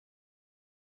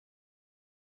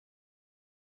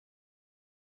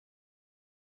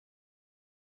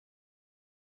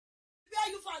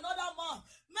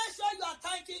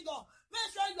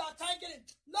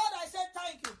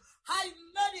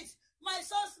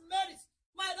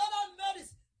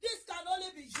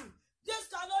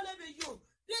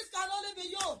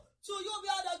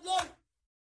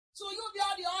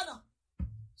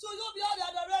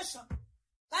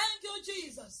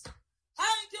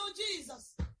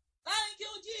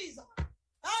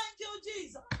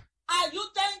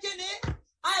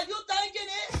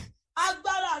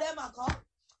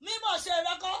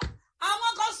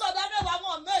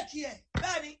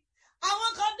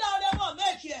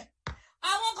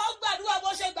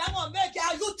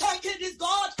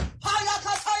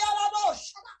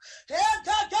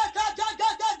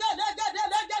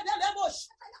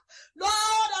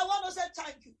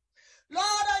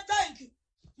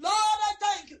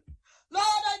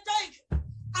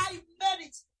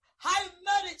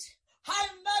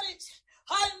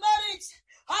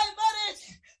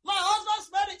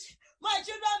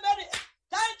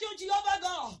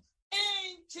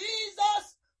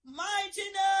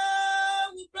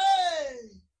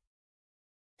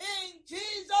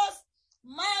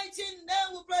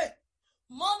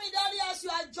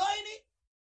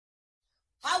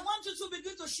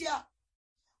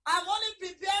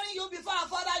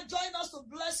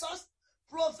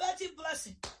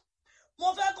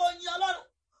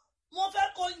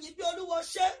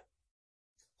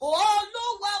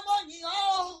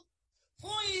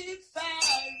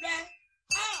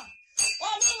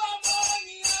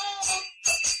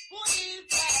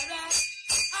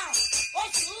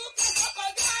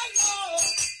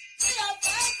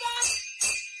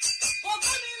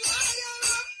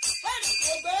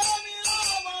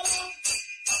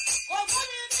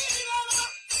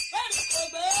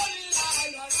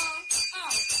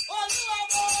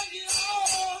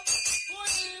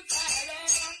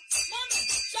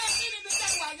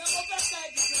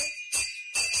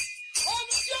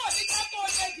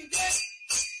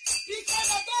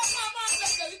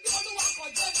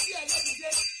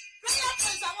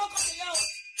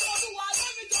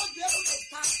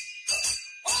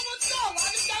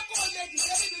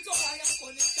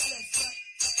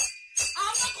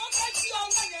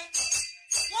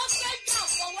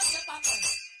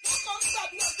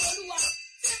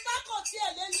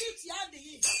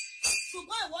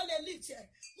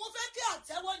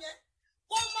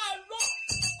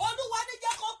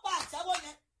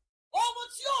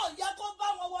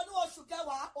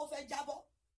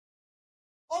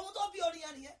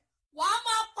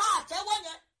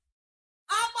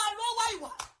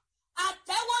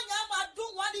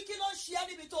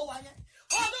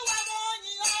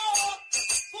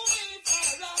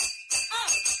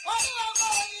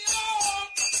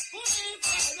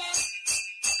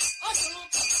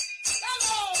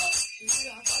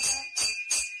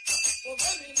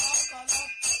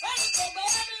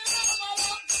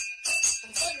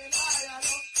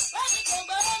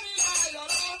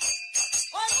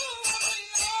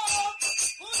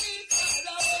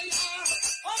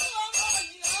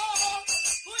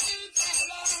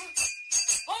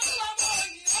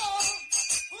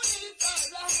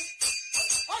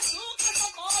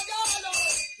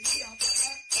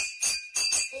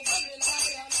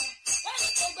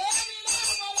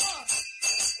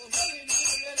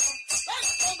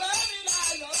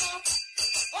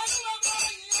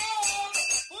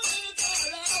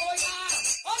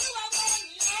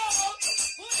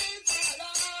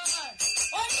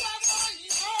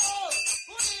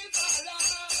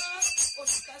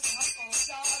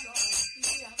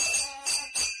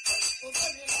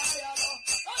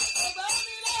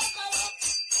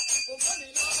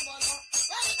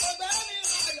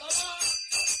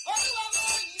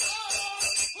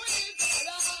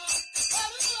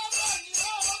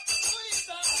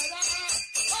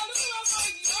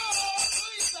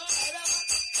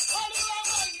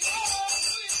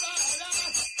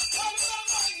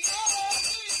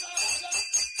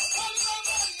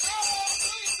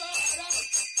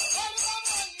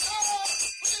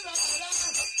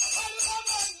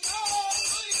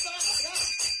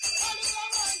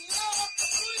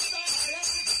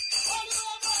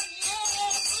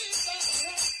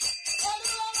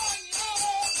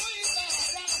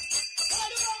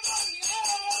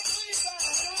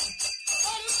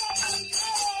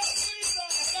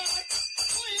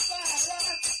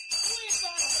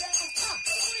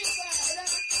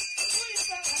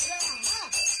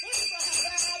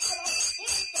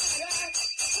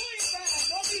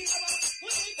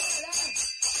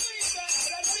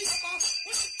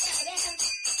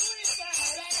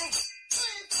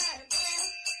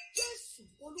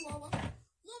Olúwa wa,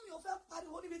 wọ́n mi ò fẹ́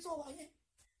pariwo níbi tó wà yẹn.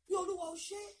 Bí Olúwa ó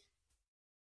ṣe é.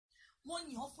 mo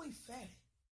yìn ọ́ fún ìfẹ́ rẹ.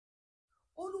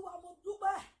 Olúwa mo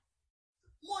dúpẹ́,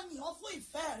 mo yìn ọ́ fún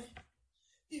ìfẹ́ rẹ.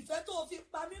 Ìfẹ́ tó fi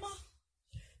pa mí mọ́,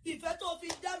 ìfẹ́ tó fi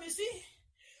dá mi sí.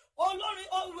 Olórin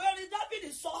Olúwerin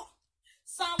Dáfídì sọ.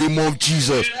 Name of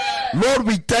Jesus. Lord,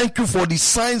 we thank you for the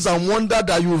signs and wonder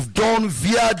that you've done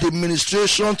via the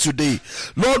ministration today.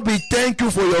 Lord, we thank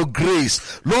you for your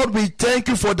grace. Lord, we thank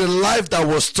you for the life that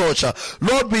was touched.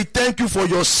 Lord, we thank you for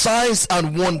your signs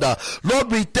and wonder. Lord,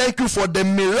 we thank you for the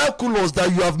miraculous that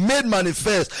you have made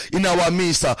manifest in our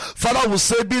midst. Father, we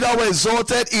say, be thou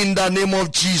exalted in the name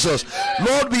of Jesus.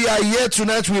 Lord, we are here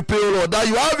tonight. We pray, Lord, that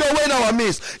you have your way in our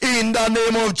midst in the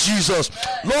name of Jesus.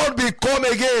 Lord, we come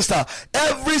against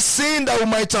every sin that we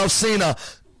might have seen,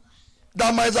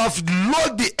 that might have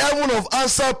locked the heaven of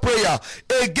answered prayer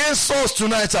against us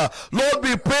tonight. Lord,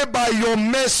 we pray by your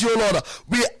mercy, O Lord.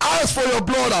 We ask for your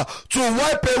blood to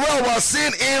wipe away our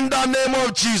sin in the name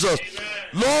of Jesus.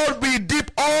 Lord, we dip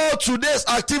all today's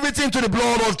activity into the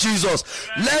blood of Jesus.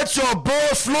 Let your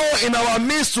blood flow in our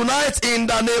midst tonight in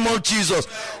the name of Jesus.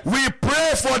 We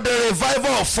pray for the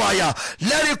revival of fire.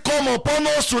 Let it come upon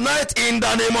us tonight in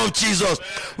the name of Jesus.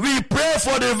 We pray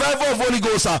for the revival of Holy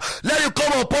Ghost. Let it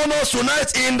come upon us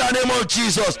tonight in the name of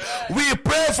Jesus. We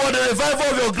pray for the revival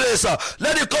of your grace.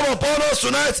 Let it come upon us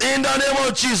tonight in the name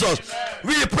of Jesus.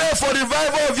 We pray for the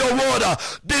revival of your word.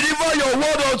 Deliver your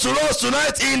word unto us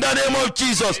tonight in the name of Jesus.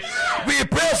 We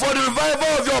pray for the revival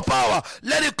of your power.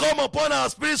 Let it come upon our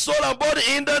spirit, soul, and body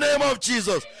in the name of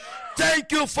Jesus.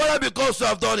 Thank you, Father, because you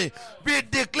have done it. We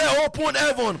declare open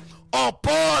heaven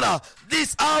upon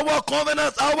this hour,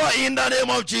 covenant hour, in the name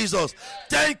of Jesus.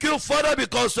 Thank you, Father,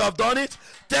 because you have done it.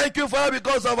 Thank you, Father,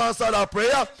 because you have answered our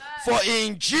prayer. For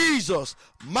in Jesus'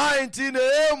 mighty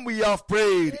name we have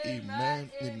prayed. Amen,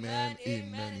 amen,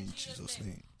 amen, in Jesus'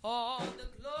 name. All the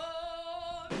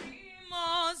glory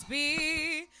must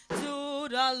be to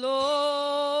the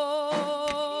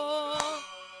Lord,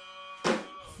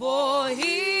 for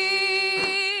he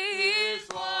is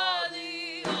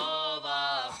worthy of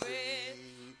our praise,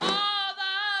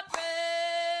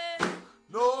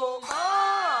 No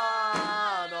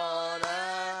man on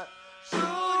earth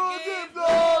should give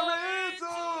glory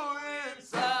to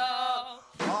himself.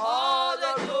 All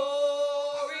the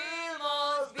glory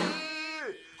must be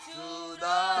to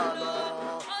the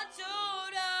Lord. unto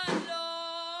the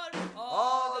Lord.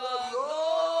 All the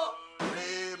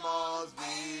glory must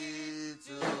be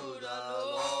to the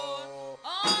Lord.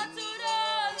 Unto the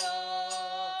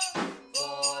Lord,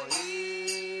 For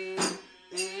he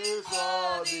is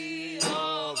worthy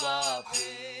of our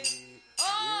praise.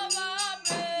 of our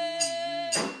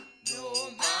praise. No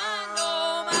man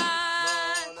on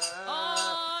earth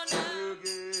To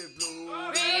give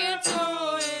glory bring to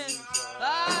him,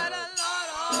 but the Lord,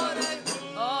 all the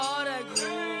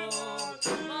glory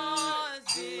must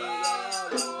be unto the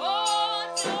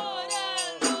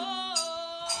Lord.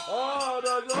 all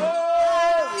the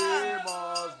glory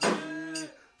must be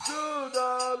to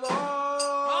the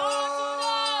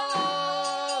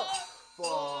Lord.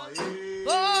 For he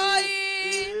For he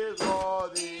is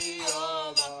worthy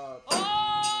of our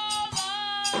all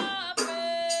our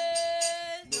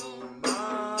praise. No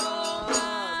man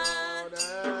on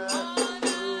earth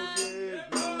to give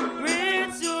glory. Bring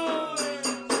to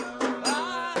him,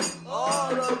 All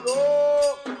the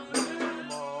glory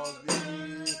must be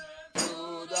to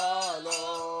the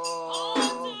Lord.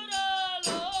 unto the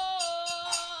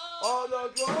Lord. All the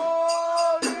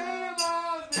glory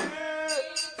must be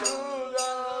to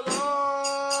the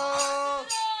Lord.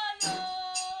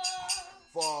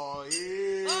 For he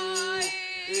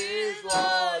is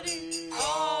worthy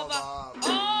of our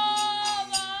praise,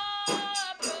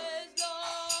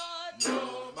 Lord. no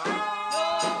man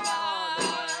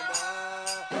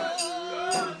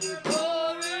should give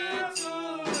Glory to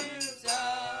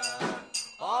himself.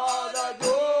 all the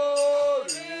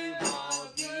glory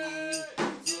must be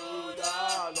to the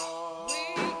Lord.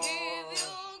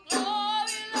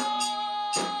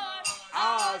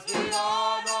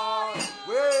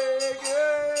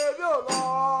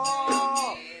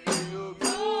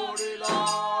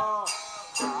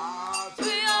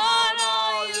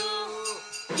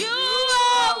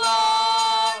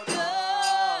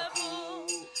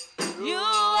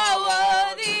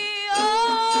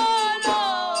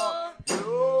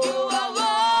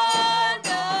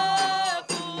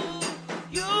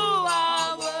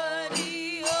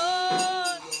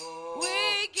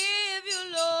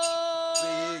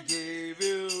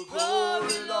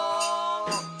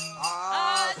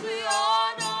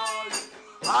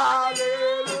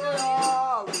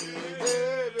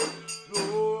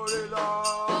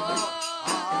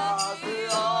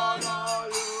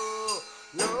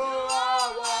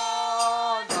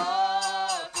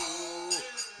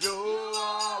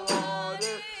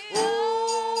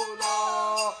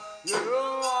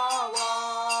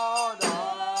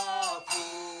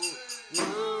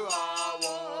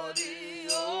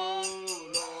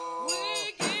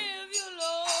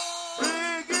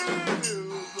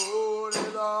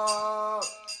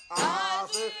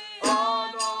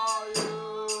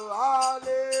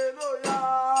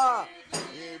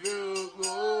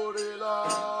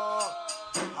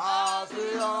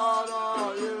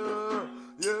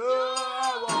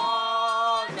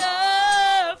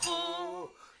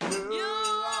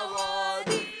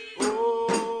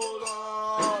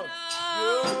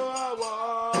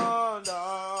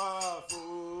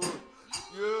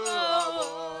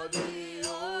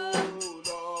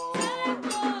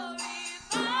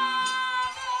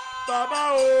 Baba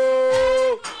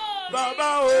oh, Baba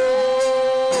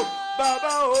oh,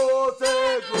 Baba oh,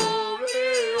 take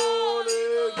glory,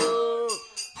 Holy Ghost,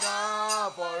 now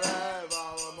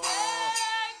forevermore.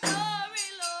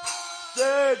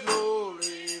 Take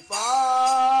glory,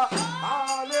 Father,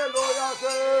 hallelujah,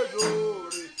 take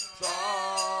glory,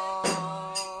 Son,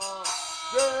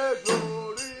 take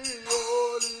glory,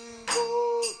 Holy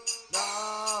Ghost,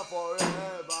 now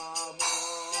forevermore.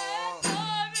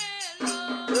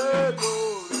 Take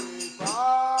glory,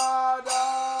 Father,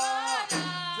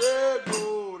 take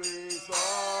glory,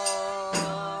 Son,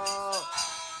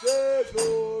 take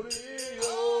glory,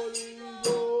 Holy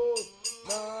Ghost,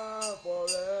 now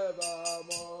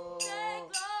forevermore.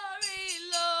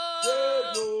 Take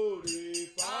glory,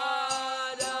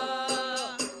 Father,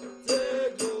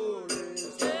 take glory,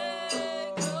 Son,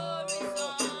 take glory,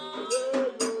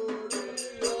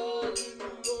 Holy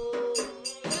Ghost,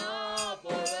 now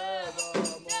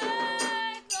forevermore.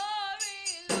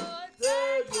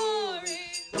 Take glory,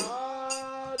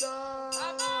 Father,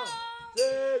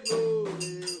 take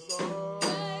glory, Son,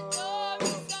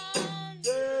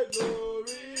 take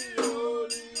glory,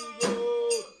 Holy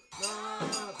Ghost,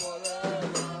 now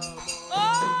forevermore.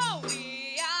 Oh,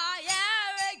 we are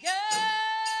here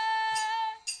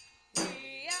again.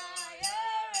 We are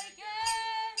here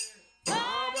again.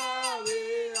 Father, we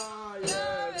are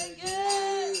here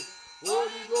again.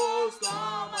 Holy Ghost,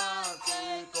 come and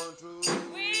take control.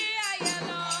 We are here,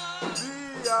 Lord.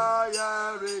 We are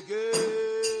here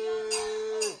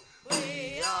again.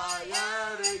 We are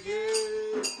here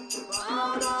again.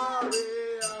 Father, we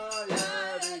are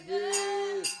here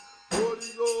again.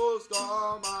 Holy Ghost,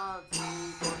 come and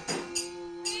take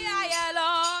control. We are here,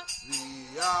 Lord.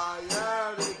 We are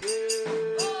here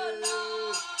again. Oh,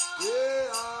 Lord. We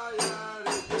are here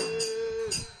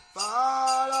again.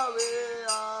 Father, we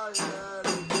are here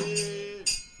again.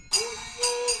 Holy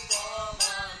Ghost, come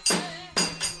and take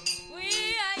control. We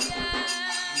are here.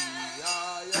 We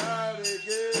are here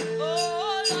again. Oh,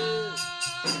 Lord.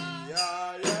 We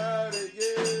are here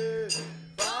again.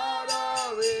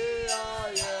 Father, we are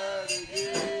here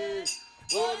again.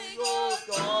 Holy Ghost,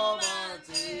 come and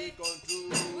take control.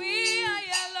 We are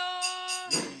here, Lord.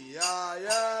 We are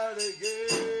here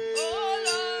again. Oh,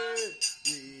 Lord.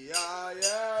 We are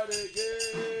here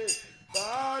again.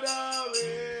 Father, we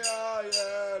are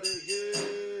here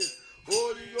again.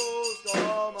 Holy Ghost,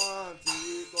 come and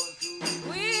take control.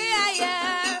 We are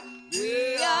here. We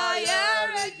are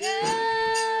here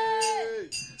again.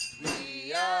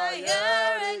 We are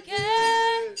here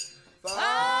again.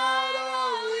 Father,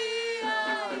 we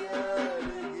are here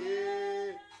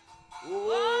again.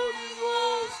 Holy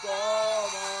Ghost,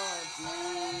 come and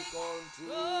take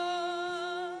control.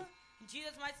 Oh. In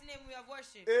Jesus' mighty name we have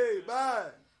worship.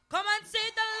 Amen. Come and say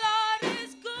the Lord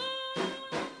is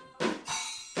good.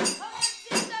 Come and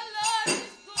say the Lord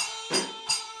is good.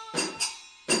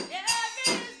 There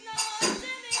is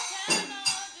nothing he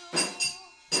cannot do.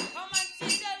 Come and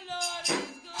say the Lord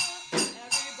is good.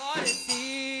 Everybody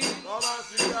sing. Come and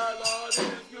see the Lord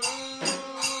is good.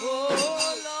 Oh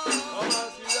Lord. Come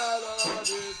and see the Lord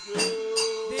is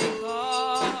good.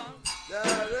 Because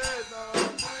There is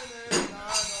nothing he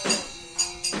cannot do.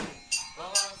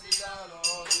 Come and see the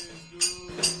Lord is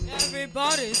good.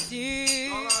 everybody sing.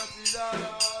 Come and see the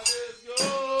Lord is good.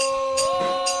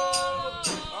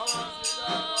 Come and see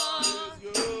the Lord is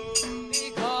good.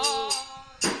 Because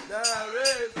There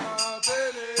is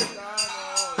nothing he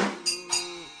cannot do.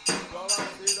 Come and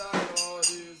see the Lord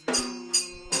is good.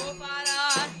 oh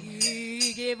Father,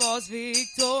 he gave us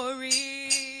victory.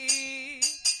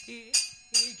 He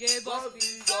gave us Because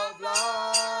victory. of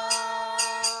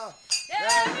love.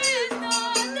 There is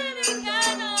nothing he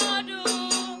cannot do.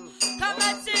 Come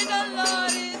and say the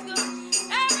Lord is good.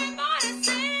 Everybody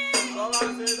sing. Come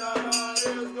and see the Lord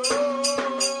is good.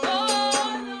 Oh,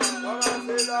 Come and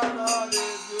see the Lord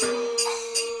is good.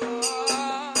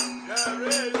 There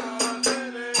is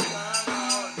nothing he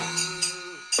cannot do.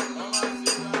 Come and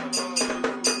see the Lord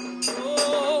is good.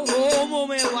 oh, mo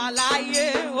me wà láyé,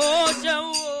 oh,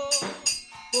 ṣeun o.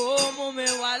 Oh, mo me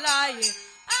wà láyé,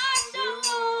 ah, ṣeun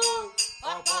o.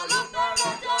 Ọ̀pọ̀lọpọ̀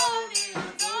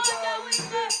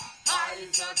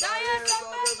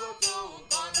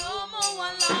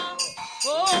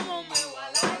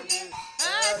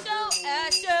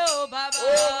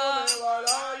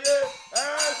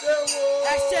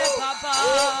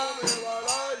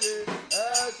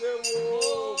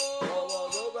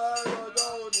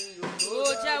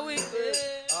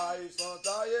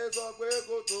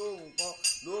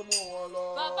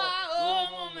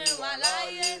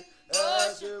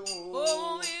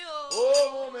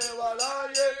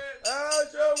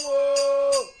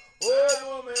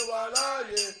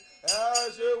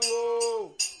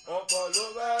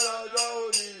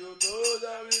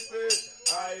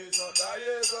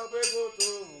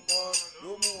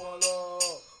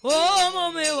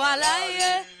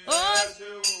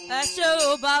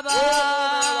o bàbá.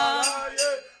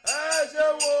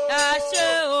 Ẹ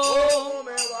ṣé o.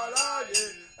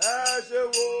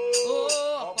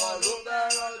 Ọ̀pọ̀ ló fẹ́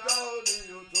lọ́jọ́ òní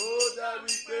yóò tó jẹ́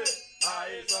wípé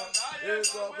àìsàn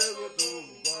èso pé kò tó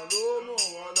nǹkan ló mú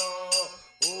wọn lọ.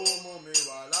 Ó mú mi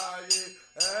wà láyé,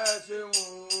 ẹ ṣeun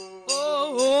o.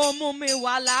 Ó mú mi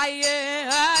wà láyé,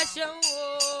 ẹ ṣeun o.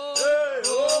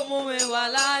 Ó mú mi wà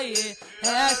láyé,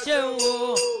 ẹ ṣeun o.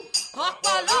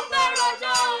 Ọ̀pọ̀ ló fẹ́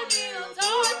lọ́jọ́ òní yóò tó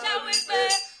jẹ́ wípé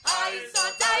àìsàn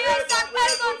táyé sọ pé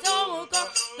kò tó nǹkan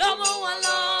ló mú wọn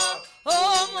lọ. Ó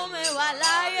mú mi wà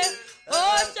láyé, ó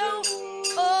ṣeun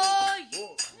o.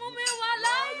 Mú mi wà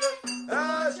láyé, Ẹ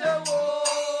ṣeun o.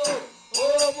 ó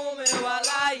mú mi wà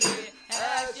láyé, ẹ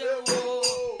ṣeun o.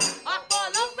 Ọ̀pọ̀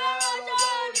ló fẹ́ lọ́jọ́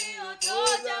òní yóò tó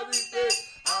jẹ́ wípé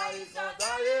àìsàn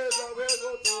táyé sọ pé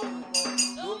kò tó nǹkan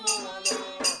ló mú wọn lọ.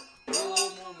 Ó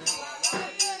mú mi wà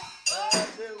láyé,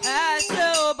 ẹ ṣé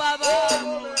o bàbá.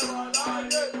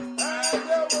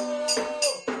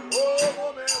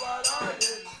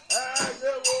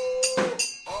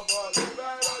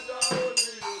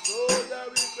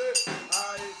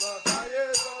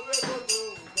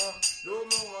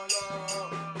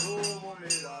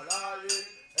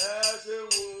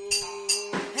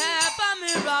 Ẹ bá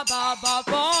mi ra bàbá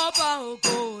bọ́ọ̀bà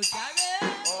ògo jàre.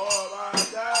 Ọba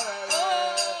jẹ́rẹ̀rẹ̀,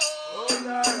 ó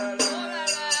jẹ́rẹ̀rẹ̀,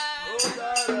 ó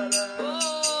jẹ́rẹ̀rẹ̀. Ó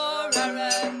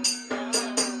rẹ̀rẹ̀.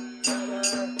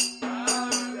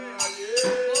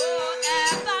 Ẹ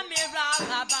bá mi ra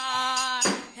bàbá,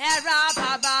 ẹ ra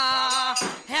bàbá,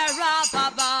 ẹ ra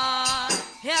bàbá,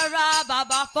 ẹ ra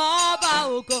bàbá fọ́ọ̀bà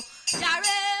ògo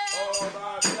jàre. Ọba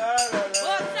jẹ́rẹ̀rẹ̀,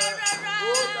 Ó tẹ́rẹ̀rẹ̀,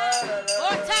 ó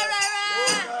ó jẹ́rẹ̀rẹ̀, tẹ́rẹ̀rẹ̀.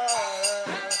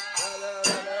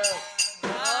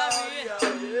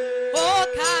 Ó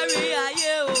kárí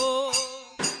ayé o.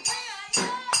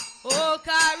 Ó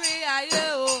kárí ayé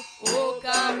o. Ó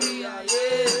kárí ayé.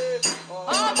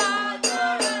 Ọba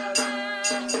tẹ́rẹ̀rẹ̀,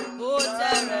 ó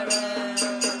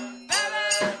tẹ́rẹ̀rẹ̀.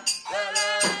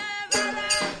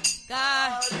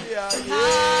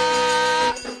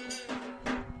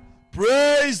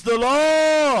 Praise the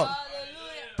Lord.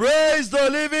 Praise the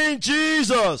living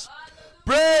Jesus.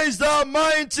 Praise the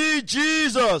mighty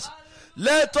Jesus.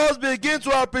 Let us begin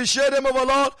to appreciate him, our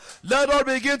Lord. Let us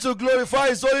begin to glorify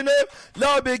his holy name. Let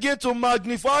us begin to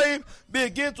magnify him.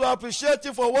 Begin to appreciate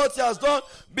him for what he has done.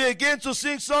 Begin to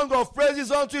sing song of praises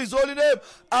unto his holy name.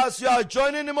 As you are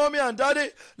joining him, mommy and daddy,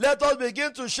 let us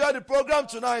begin to share the program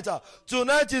tonight.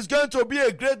 Tonight is going to be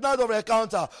a great night of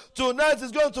encounter. Tonight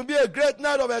is going to be a great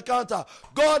night of encounter.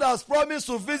 God has promised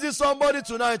to visit somebody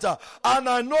tonight, and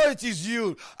I know it is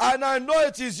you. And I know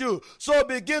it is you. So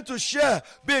begin to share.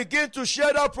 Begin to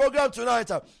share that program tonight.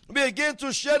 Begin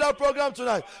to share that program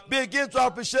tonight. Begin to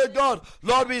appreciate God.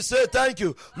 Lord, we say thank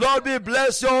you. Lord, we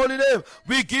bless your holy name.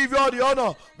 We give you all the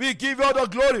honor. We give you all the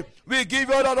glory. We give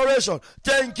you all the adoration.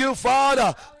 Thank you,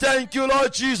 Father. Thank you,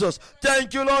 Lord Jesus.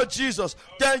 Thank you, Lord Jesus.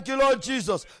 Thank you, Lord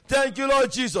Jesus. Thank you,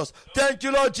 Lord Jesus. Thank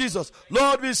you, Lord Jesus.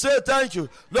 Lord, we say thank you.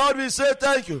 Lord, we say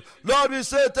thank you. Lord, we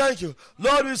say thank you.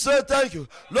 Lord, we say thank you.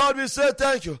 Lord, we say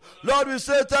thank you. Lord, we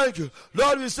say thank you.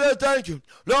 Lord, we say thank you.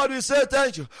 Lord, we say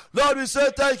thank you. Lord, we say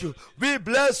thank you. We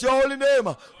bless your holy name.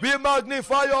 We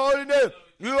magnify your holy name.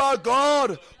 You are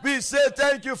God. We say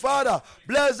thank you, Father.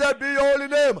 Blessed be your holy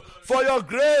name for your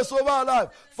grace over our life,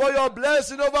 for your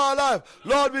blessing over our life.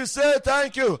 Lord, we say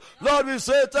thank you. Lord, we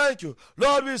say thank you.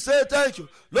 Lord, we say thank you.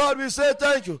 Lord, we say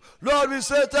thank you. Lord, we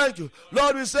say thank you.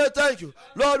 Lord, we say thank you.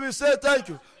 Lord, we say thank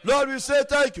you. Lord, we say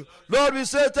thank you. Lord, we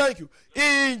say thank you.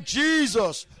 In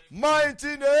Jesus'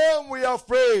 mighty name we have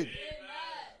prayed.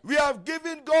 We have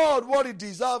given God what he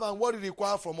deserves and what he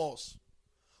requires from us.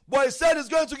 But he said he's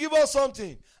going to give us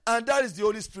something, and that is the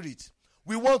Holy Spirit.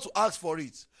 We want to ask for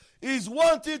it. He's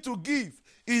wanting to give.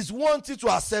 He's wanting to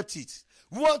accept it.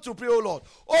 We want to pray, oh Lord,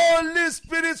 Holy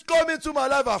Spirit, come into my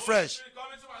life afresh.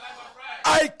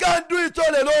 I can't do it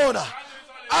all alone.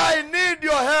 I need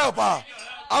your help.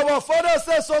 Our Father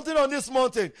said something on this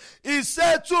mountain. He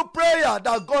said two prayers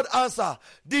that God answered.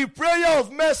 The prayer of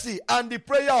mercy and the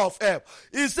prayer of help.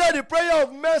 He said the prayer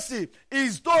of mercy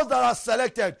is those that are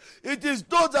selected. It is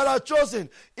those that are chosen.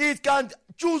 It can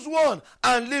choose one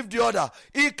and leave the other.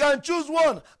 He can choose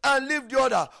one and leave the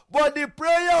other. But the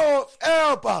prayer of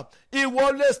help, it will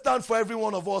always stand for every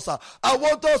one of us. I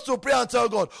want us to pray and tell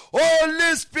God,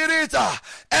 Holy Spirit,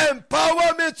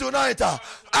 empower me tonight.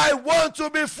 I want to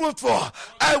be fruitful.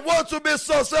 I want to be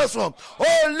successful.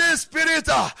 Holy Spirit,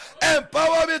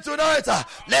 empower me tonight.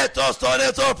 Let us turn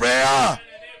it to prayer.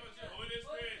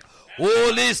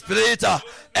 Holy Spirit,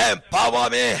 empower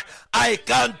me. I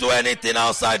can't do anything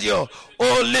outside you.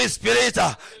 Holy Spirit,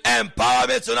 empower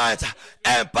me tonight.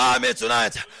 Empower me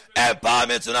tonight. Empower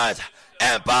me tonight.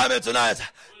 Empower me tonight.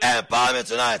 Empower me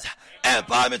tonight.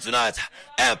 Empower me tonight.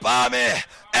 Empower me.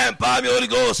 Empower me, Holy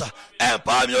Ghost.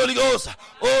 Empower me, Holy Ghost.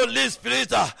 Holy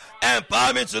Spirit,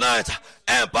 empower me tonight.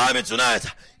 Empower me tonight.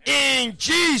 In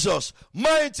Jesus'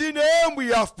 mighty name we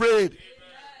have prayed.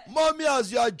 Mommy,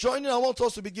 as you are joining, I want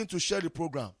us to begin to share the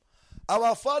program.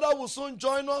 Our Father will soon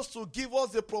join us to give us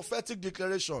the prophetic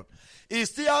declaration. He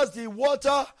still has the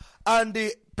water and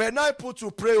the pineapple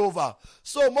to pray over.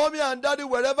 So, Mommy and Daddy,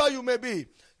 wherever you may be,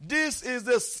 this is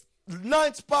the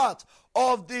ninth part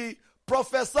of the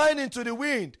prophesying into the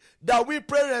wind that we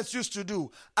parents used to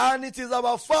do. And it is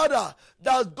our Father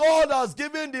that God has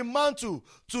given the mantle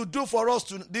to do for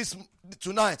us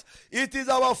tonight. It is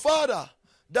our Father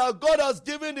that God has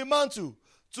given the mantle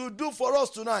to do for us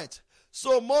tonight.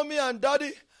 So, Mommy and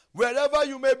Daddy, wherever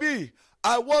you may be,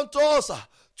 I want us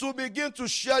to begin to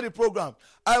share the program.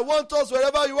 I want us,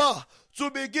 wherever you are, to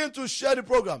begin to share the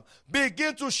program.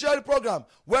 Begin to share the program.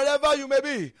 Wherever you may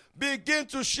be, begin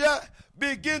to share.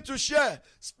 Begin to share.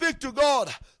 Speak to God.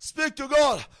 Speak to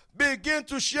God. Begin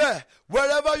to share.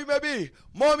 Wherever you may be,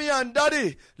 Mommy and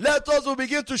Daddy, let us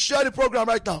begin to share the program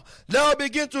right now. Let us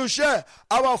begin to share.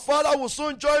 Our Father will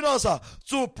soon join us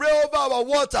to pray over our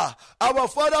water. Our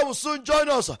Father will soon join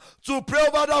us to pray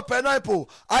over that pineapple.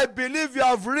 I believe you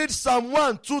have read Psalm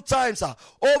 1 2 times over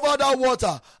that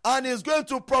water, and He's going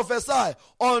to prophesy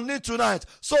on it tonight.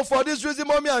 So for this reason,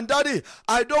 Mommy and Daddy,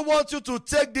 I don't want you to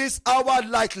take this hour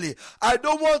lightly. I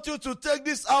don't want you to take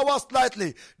this hour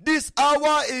slightly. This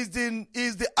hour is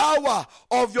the hour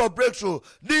of your breakthrough.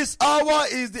 This hour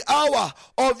is the hour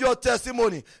of your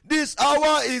testimony. This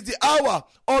hour is the hour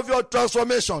of your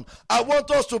transformation. I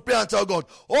want us to pray and tell God,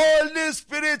 Holy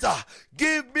Spirit,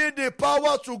 give me the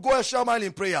power to go extra mile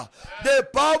in prayer. The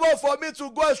power for me to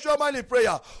go extra mile in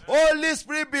prayer. Holy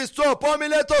Spirit, bestow upon me.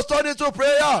 Let us turn into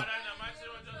prayer.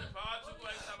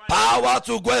 Power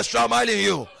to go extra mile in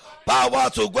you. Power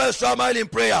to go extra mile in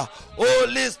prayer.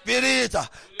 Holy Spirit,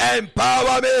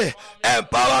 empower me.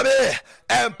 Empower me.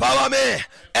 Empower me.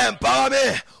 Empower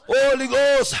me. Holy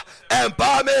Ghost,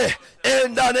 empower me.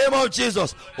 In the name of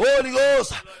Jesus. Holy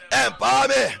Ghost, empower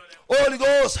me. Holy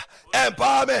Ghost,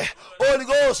 empower me. Holy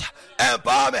Ghost,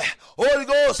 empower me. Holy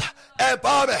Ghost,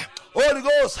 empower me. Holy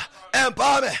Ghost,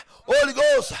 empower me. Holy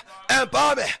Ghost,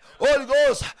 empower me. Holy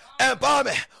Ghost, empower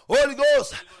me. Holy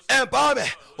Ghost, empower me.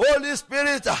 Holy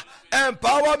Spirit,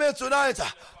 empower me tonight.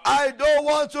 I don't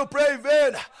want to pray in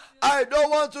vain. I don't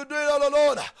want to do it all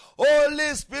alone.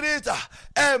 Holy Spirit,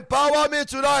 empower me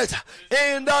tonight.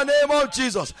 In the name of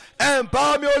Jesus.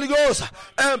 Empower me, Holy Ghost.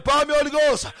 Empower me, Holy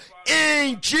Ghost.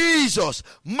 In Jesus'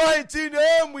 mighty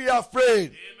name we have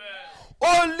prayed.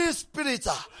 Amen. Holy Spirit,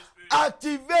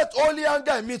 activate holy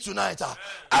anger in me tonight.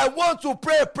 I want to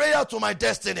pray a prayer to my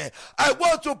destiny. I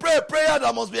want to pray a prayer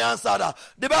that must be answered.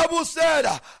 The Bible said,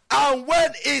 and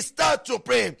when he started to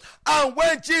pray, and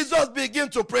when Jesus began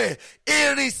to pray, he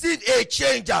received a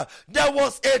change. There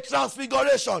was a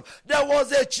transfiguration. There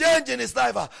was a change in his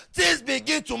life. Things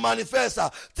begin to manifest.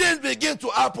 Things begin to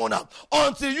happen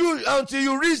until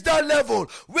you reach that level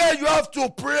where you have to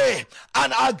pray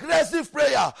an aggressive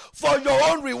prayer for your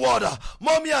own reward.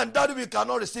 Mommy and Daddy, we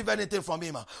cannot receive anything from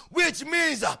him. Which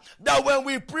means that when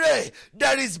we pray,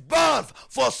 there is birth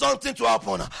for something to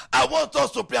happen. I want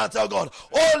us to pray and tell God,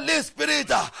 Holy Spirit,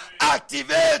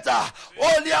 activate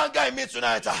holy anger in me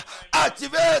tonight.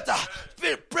 Activate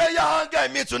prayer anger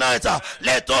in me tonight.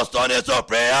 Let us turn it to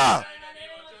prayer.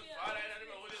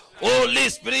 Holy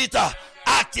Spirit,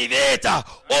 activate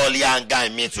holy anger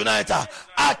in me tonight.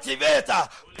 Activate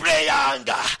prayer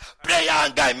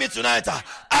anger in me tonight.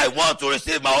 I want to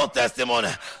receive my own testimony.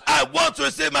 I want to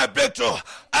receive my breakthrough.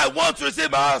 I want to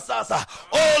receive my answers.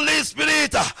 Holy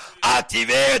Spirit,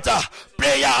 activate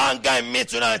prayer anger in me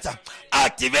tonight.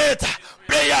 Activate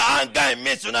prayer anger in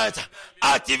me tonight.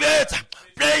 Activate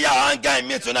prayer anger in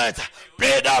me tonight.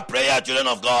 Pray that prayer, children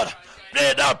of God.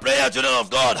 Pray that prayer, children of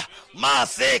God.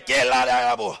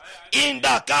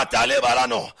 Inda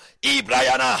katalebarano.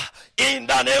 Ibrayana. In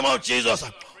the name of Jesus.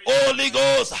 Holy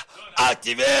Ghost,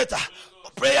 activate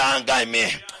prayer anger in me.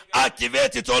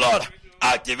 Activate it, oh Lord.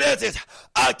 Activate it.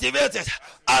 Activate it.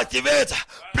 Activate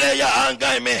prayer anger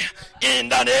in me. In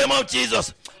the name of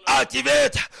Jesus.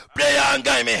 Activate prayer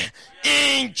anger in me.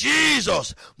 In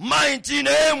Jesus' mighty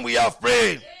name we have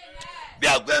prayed. We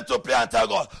are going to pray and tell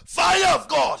God, fire of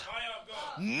God,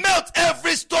 melt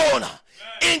every stone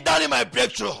in that in my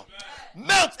breakthrough.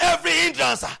 Melt every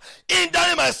hindrance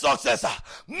hindering my success.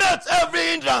 Melt every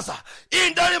hindrance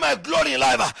hindering my glory in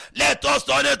life. Let us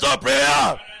turn it to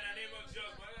prayer.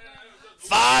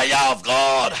 Fire of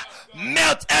God,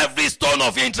 melt every stone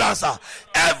of hindrance,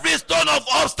 every stone of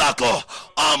obstacle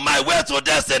on my way to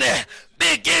destiny.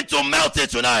 Begin to melt it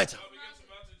tonight.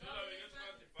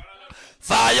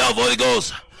 Fire of Holy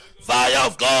Ghost, fire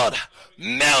of God,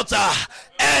 melt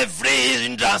every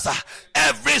hindrance,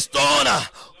 every stone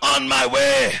on my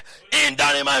way,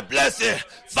 hindering my blessing.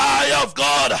 Fire of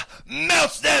God,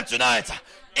 melt them tonight.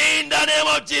 In the name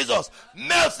of Jesus,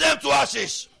 melt them to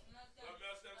ashes.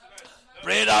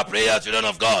 Pray that prayer, children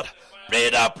of God. Pray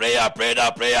that prayer, pray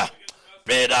that prayer.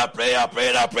 Pray that prayer,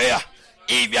 pray that prayer.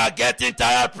 If you are getting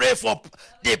tired, pray for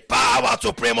the power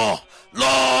to pray more.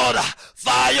 Lord,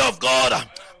 fire of God,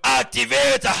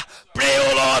 activate. Pray,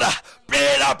 oh Lord.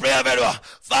 Pray that prayer very well.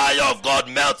 Fire of God,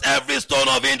 melt every stone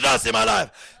of hindrance in my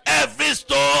life. Every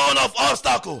stone of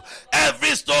obstacle.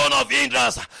 Every stone of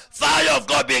hindrance. Fire of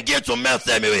God, begin to melt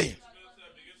them away.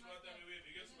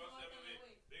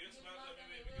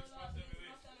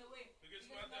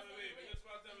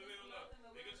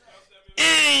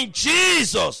 In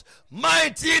Jesus'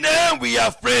 mighty name we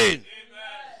have prayed.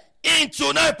 In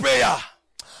tonight prayer,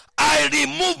 I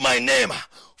remove my name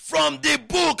from the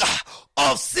book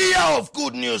of seer of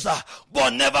good news,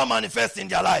 but never manifest in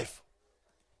their life.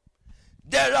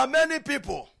 There are many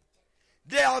people,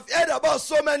 they have heard about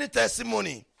so many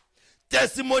testimony.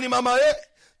 Testimony Mama A,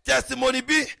 testimony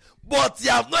B, but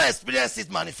they have not experienced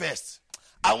it manifest.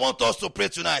 I want us to pray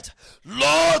tonight.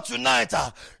 Lord, tonight,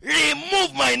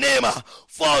 remove my name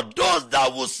for those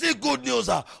that will see good news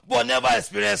but never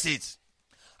experience it.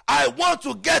 I want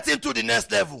to get into the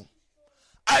next level.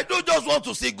 I don't just want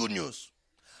to see good news.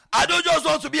 I don't just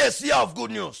want to be a seer of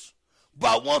good news, but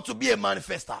I want to be a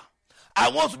manifester. I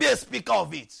want to be a speaker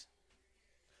of it.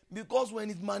 Because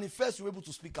when it manifests, you're able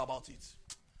to speak about it.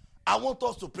 I want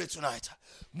us to pray tonight.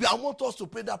 I want us to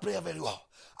pray that prayer very well.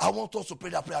 I want us to pray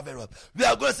that prayer very well. We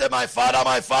are going to say, my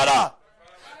Father,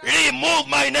 remove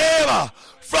my name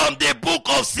from the book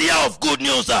of seer of good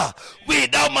news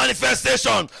without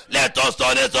manifestation. Let us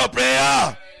turn it to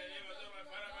prayer.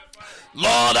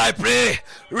 Lord, I pray,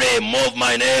 remove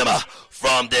my name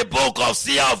from the book of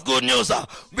seer of good news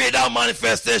without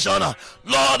manifestation. Lord,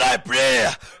 I pray,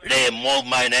 remove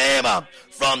my name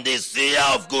from the seer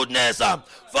of goodness,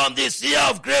 from the seer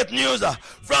of great news,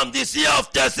 from the seer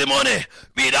of testimony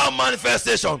without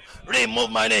manifestation.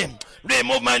 Remove my name,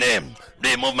 remove my name,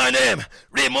 remove my name,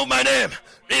 remove my name,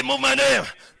 remove my name,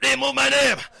 remove my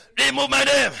name, remove my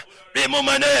name, remove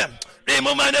my name,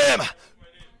 remove my name.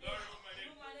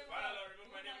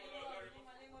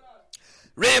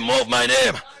 Remove my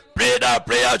name. Pray that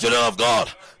prayer, children of God.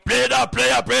 Pray that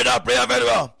prayer very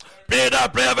well. Pray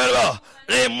that prayer very well.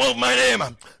 Remove my name.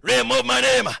 Remove my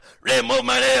name. Remove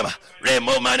my name.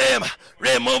 Remove my name.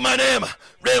 Remove my name.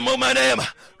 Remove my name.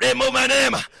 Remove my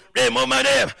name. Remove my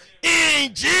name.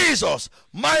 In Jesus'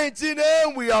 mighty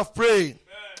name we have prayed.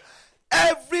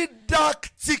 Every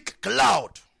dark, thick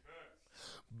cloud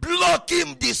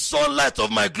blocking the sunlight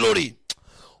of my glory,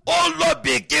 oh Lord,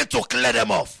 begin to clear them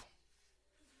off.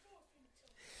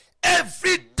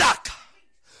 Every dark,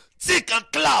 thick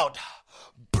cloud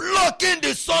blocking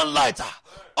the sunlight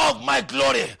of my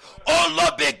glory, oh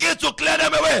Lord, begin to clear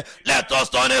them away. Let us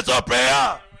turn it to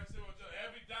prayer.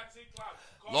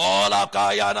 Lord,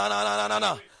 akaya na na na na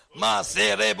na,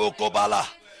 masere bukobala,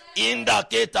 inda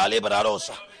keta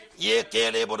librarosa,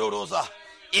 yekele bururosa,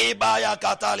 ibaya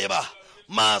kataliba,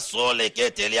 masole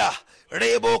ketelia,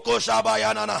 reboko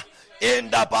shabayanana,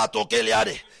 inda pato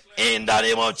keliade. In the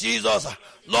name of Jesus,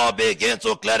 Lord, begin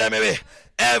to clear them away.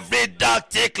 Every dark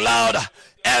cloud,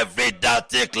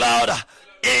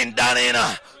 in the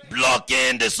name,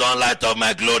 blocking the sunlight of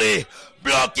my glory,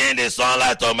 blocking the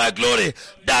sunlight of my glory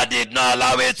that did not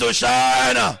allow it to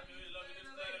shine.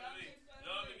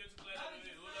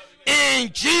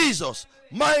 In Jesus'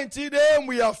 mighty name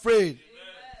we are prayed.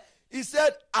 He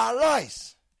said,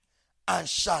 arise and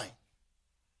shine.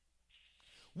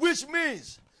 Which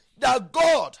means that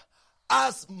God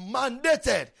has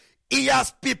mandated, He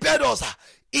has prepared us,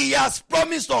 He has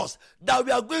promised us that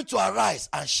we are going to arise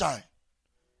and shine.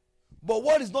 But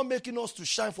what is not making us to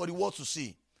shine for the world to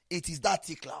see? It is that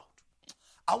thick cloud.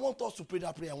 I want us to pray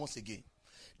that prayer once again.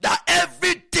 That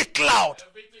every thick cloud,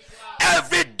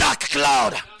 every dark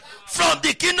cloud from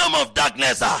the kingdom of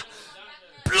darkness,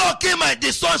 blocking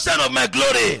the sunshine of my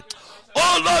glory,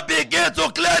 oh Lord, begin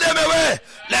to clear them away.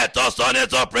 Let us turn it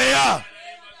to prayer.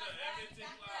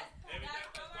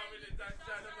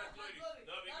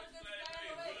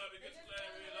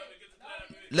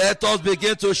 Let us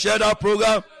begin to share that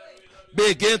program.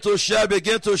 Begin to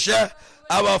share.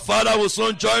 Our Father will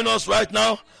soon join us right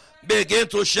now. Begin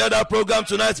to share that program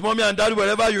tonight, mommy and daddy,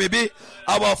 wherever you may be.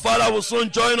 Our Father will soon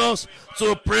join us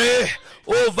to pray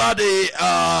over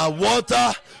the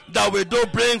water that we do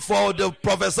bring for the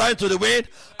prophesying to the wind,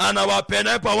 and our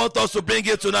pineapple. I want us to bring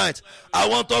it tonight. I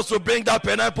want us to bring that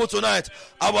pineapple tonight.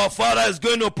 Our Father is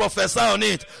going to prophesy on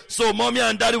it. So mommy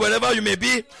and daddy, wherever you may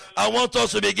be, I want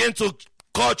us to begin to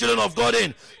call children of God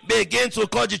in. Begin to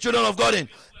call the children of God in.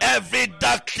 Every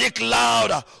dark, thick,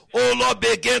 loud, oh Lord,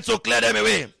 begin to clear them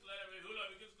away.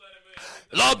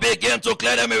 Lord, begin to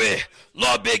clear them away.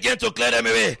 Lord, begin to clear them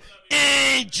away.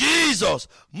 In Jesus'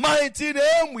 mighty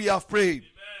name we have prayed.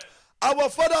 Our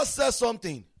Father says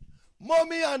something.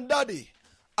 Mommy and daddy,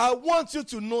 I want you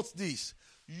to note this.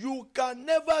 You can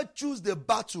never choose the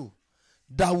battle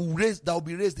that will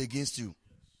be raised against you.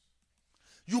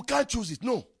 You can't choose it.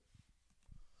 No.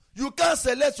 You can't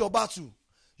select your battle.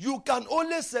 You can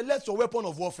only select your weapon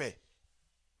of warfare.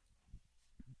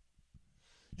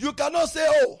 You cannot say,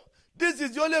 oh, this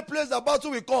is the only place that battle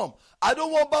will come. I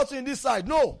don't want battle in this side.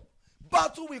 No.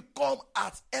 Battle will come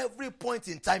at every point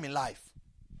in time in life.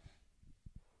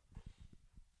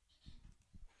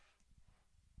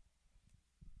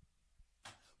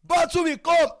 Battle will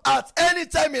come at any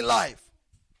time in life.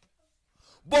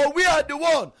 But we are the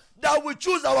one that will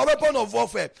choose our weapon of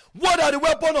warfare. What are the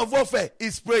weapon of warfare?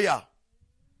 Is prayer.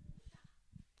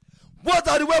 What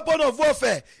are the weapon of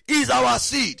warfare? Is our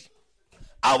seed,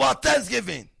 our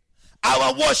thanksgiving,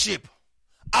 our worship,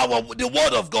 the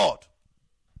word of God.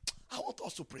 I want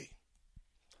us to pray.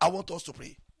 I want us to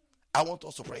pray. I want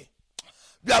us to pray.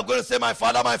 We are going to say, my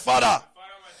Father, my Father.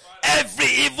 Every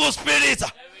evil spirit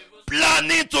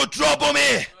planning to trouble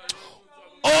me,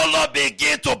 oh Lord,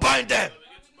 begin to bind them.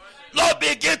 Lord,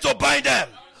 begin to bind them.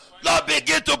 Lord,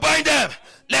 begin to bind them.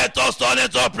 Let us turn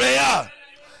into prayer.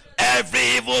 Every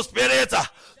evil spirit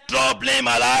troubling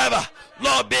my life,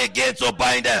 Lord, begin to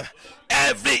bind them.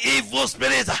 Every evil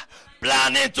spirit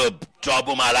planning to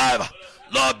trouble my life,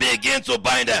 Lord, begin to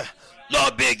bind them.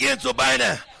 Lord, begin to bind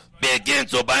them. Begin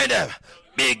to bind them.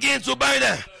 Begin to bind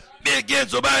them.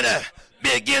 Begin to bind them.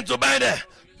 Begin to bind them.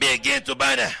 Begin to bind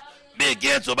them.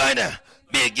 Begin to bind them.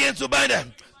 Begin to bind them.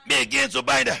 Begin to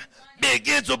bind them.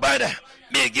 Begin to bind them.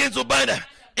 Begin to bind them.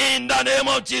 In the name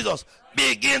of Jesus.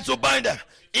 Begin to bind them.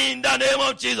 In the name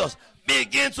of Jesus.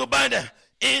 Begin to bind them.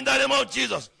 In the name of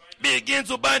Jesus. Begin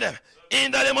to bind them.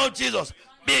 In the name of Jesus.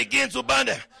 Begin to bind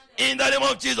them. In the name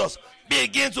of Jesus.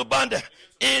 Begin to bind them.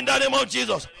 In the name of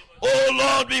Jesus. Oh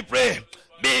Lord, we pray.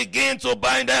 Begin to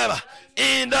bind them.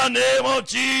 In the name of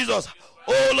Jesus.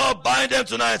 Oh Lord, bind them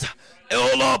tonight.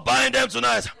 Oh Lord, bind them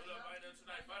tonight.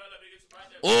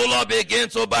 Oh Lord, begin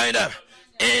to bind them.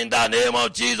 In the name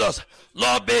of Jesus.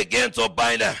 Lord, begin to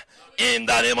bind them. In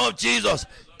the name of Jesus.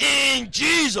 In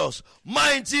Jesus'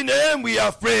 mighty name we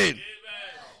have prayed.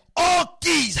 All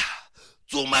keys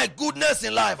to my goodness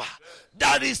in life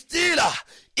that is still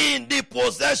in the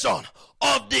possession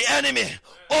of the enemy,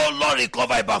 oh Lord,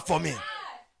 recover it back for me.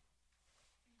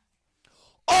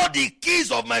 All the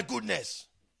keys of my goodness,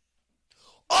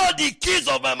 all the keys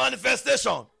of my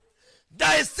manifestation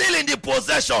that is still in the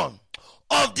possession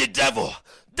of the devil,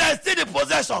 that is still in the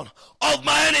possession of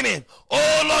my enemy,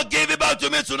 oh Lord, give it back to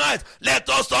me tonight. Let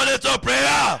us turn it to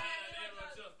prayer.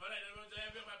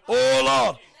 Oh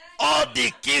Lord, all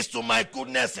the keys to my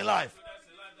goodness in life,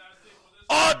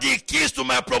 all the keys to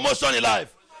my promotion in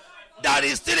life that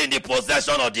is still in the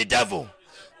possession of the devil,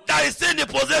 that is still in the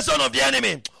possession of the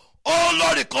enemy, oh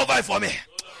Lord, recover it for me.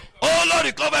 Oh Lord,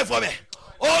 recover it for me.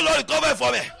 Oh Lord, recover it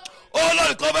for me. Oh Lord,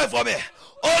 recover it for me.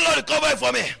 Oh Lord, recover it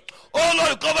for me. Oh Lord,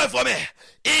 recover it for me.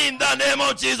 In the name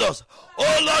of Jesus.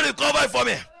 Oh Lord, recover it for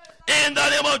me. In the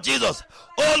name of Jesus.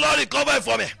 Oh Lord, recover it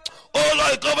for me. Oh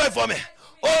Lord, recover it for me.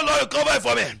 Oh Lord, recover it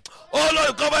for me. Oh Lord,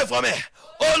 recover it for me.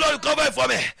 Oh Lord, recover it for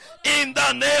me. In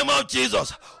the name of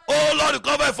Jesus. Oh Lord,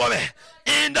 recover it for me.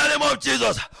 In the name of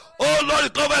Jesus. Oh Lord,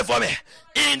 recover it for me.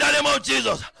 In the name of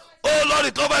Jesus. Oh Lord,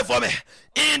 recover it for me.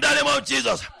 In the name of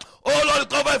Jesus. Oh Lord,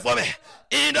 recover it for me.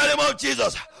 In the name of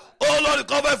Jesus. Oh Lord,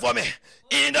 recover it for me.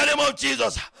 In the name of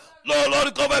Jesus. Lord,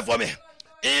 recover it for me.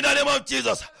 In the name of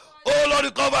Jesus. Oh Lord,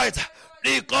 recover it.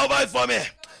 Recover it for me.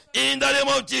 In the name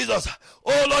of Jesus.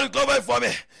 Oh Lord, recover it for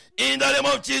me. In the name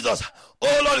of Jesus.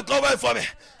 Oh Lord, recover it for me.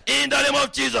 In the name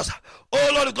of Jesus.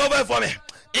 Oh Lord, recover it for me.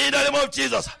 In the name of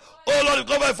Jesus. Oh Lord,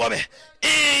 recover it for me.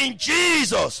 In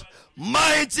Jesus'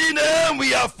 mighty name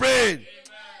we have prayed.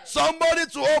 Somebody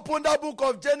to open the book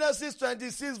of Genesis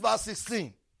 26 verse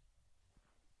 16.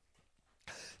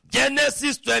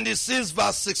 Genesis 26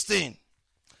 verse 16.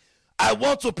 I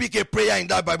want to pick a prayer in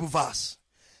that Bible verse.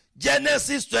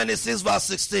 Genesis 26 verse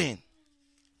 16.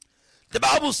 The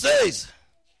Bible says,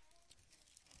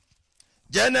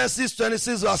 Genesis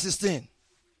 26 verse 16.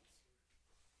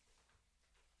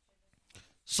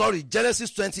 Sorry,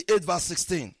 Genesis 28 verse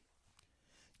 16.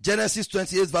 Genesis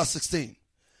 28 verse 16.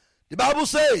 The Bible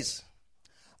says,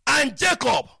 and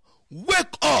Jacob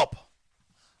woke up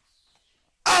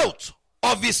out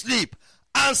of his sleep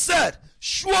and said,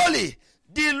 surely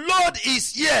the Lord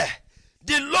is here.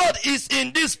 The Lord is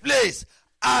in this place,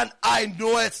 and I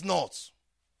know it not.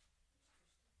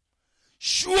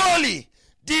 Surely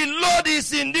the Lord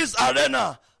is in this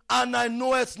arena, and I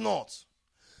know it not.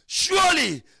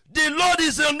 Surely the Lord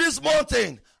is on this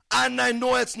mountain, and I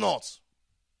know it not.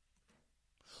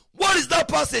 What is that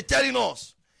passage telling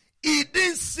us? He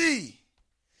didn't see.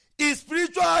 His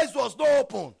spiritual eyes was not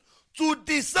open to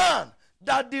discern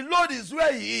that the Lord is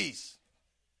where he is.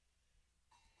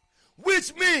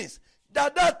 Which means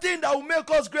that thing that will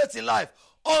make us great in life,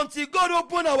 until God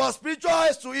open our spiritual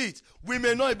eyes to it, we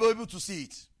may not be able to see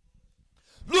it.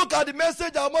 Look at the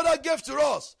message our mother gave to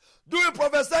us during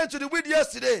prophesying to the wind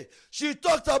yesterday. She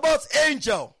talked about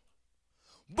angel.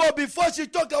 But before she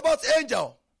talked about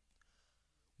angel,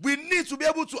 we need to be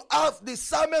able to have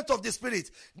discernment of the spirit.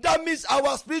 That means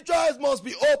our spiritual eyes must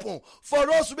be open for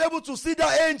us to be able to see the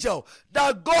angel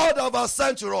that God has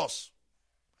sent to us.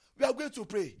 We are going to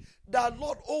pray that,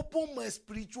 Lord, open my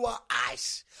spiritual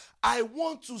eyes. I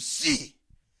want to see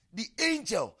the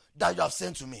angel that you have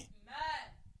sent to me.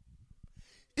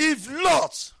 Amen. If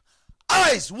Lord's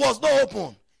eyes was not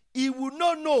open, he would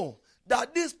not know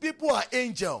that these people are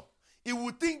angels. He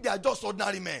would think they are just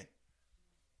ordinary men.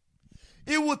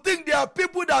 He would think they are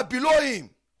people that below him.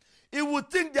 He would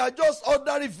think they are just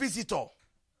ordinary visitor.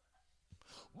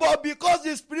 But because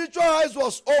his spiritual eyes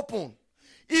was open,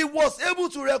 he was able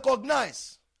to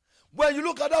recognize. When you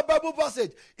look at that Bible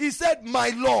passage, he said, my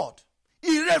Lord.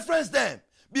 He referenced them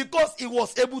because he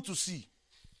was able to see.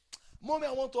 Mommy,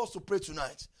 I want us to pray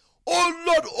tonight. Oh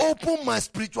Lord, open my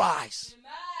spiritual eyes.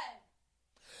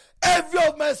 Amen. Every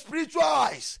of my spiritual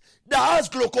eyes that has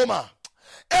glaucoma,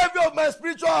 every of my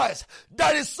spiritual eyes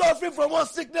that is suffering from one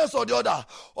sickness or the other,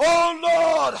 oh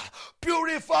Lord,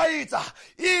 purify it,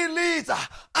 heal it,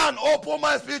 and open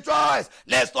my spiritual eyes.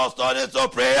 Let's not turn into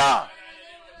prayer.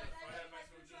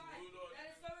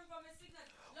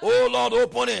 Oh Lord,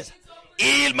 open it.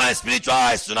 Heal my spiritual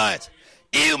eyes tonight.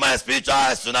 Heal my spiritual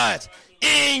eyes tonight.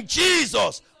 In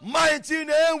Jesus' mighty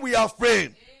name we have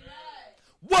prayed.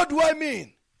 What do I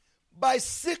mean? By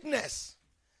sickness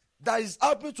that is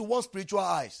happening to one's spiritual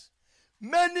eyes.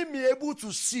 Many may be able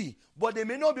to see, but they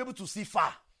may not be able to see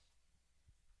far.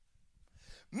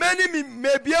 Many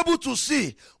may be able to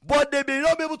see, but they may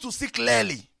not be able to see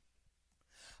clearly.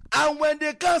 And when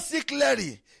they can't see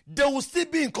clearly, they will still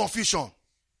be in confusion.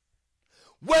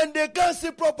 When they can't see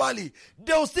properly,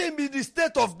 they will still be in the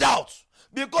state of doubt.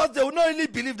 Because they will not really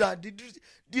believe that,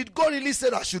 did God really say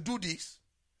that I should do this?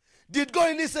 Did God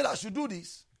really say that I should do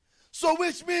this? So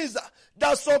which means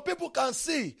that some people can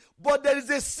see, but there is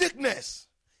a sickness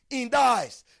in their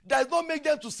eyes that does not make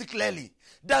them to see clearly.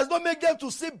 That does not make them to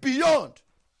see beyond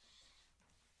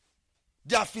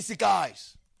their physical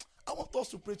eyes. I want us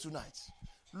to pray tonight.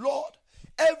 Lord,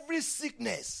 every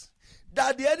sickness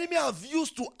that the enemy have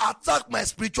used to attack my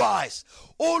spiritual eyes,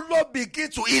 oh Lord, begin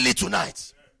to heal it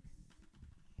tonight.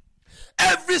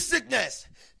 Every sickness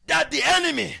that the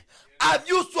enemy have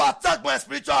used to attack my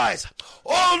spiritual eyes,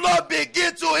 oh Lord,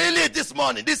 begin to heal it this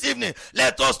morning, this evening.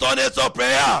 Let us turn it to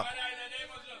prayer.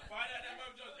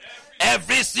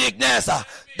 Every sickness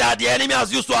that the enemy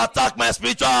has used to attack my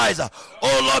spiritual eyes,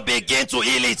 oh Lord, begin to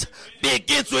heal it.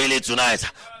 Begin to heal it tonight.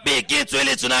 Begin to heal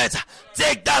it tonight.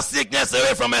 Take that sickness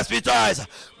away from my spiritual eyes.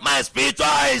 My spiritual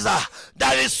eyes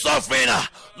that is suffering,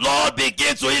 Lord,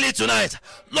 begin to heal it tonight.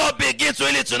 Lord, begin to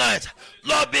heal it tonight.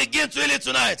 Lord, begin to heal it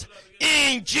tonight.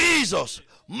 In Jesus'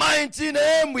 mighty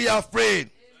name we have prayed.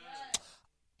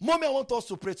 Mommy, I want us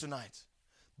to pray tonight.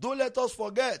 Don't let us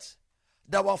forget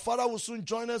that our Father will soon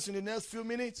join us in the next few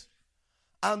minutes.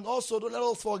 And also don't let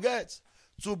us forget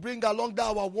to bring along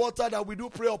that our water that we do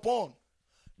pray upon.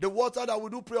 The water that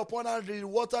we do pray upon and the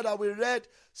water that we read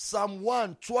Psalm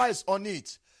 1 twice on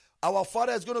it. Our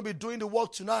Father is going to be doing the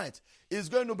work tonight. He's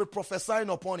going to be prophesying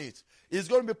upon it. He's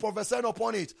going to be prophesying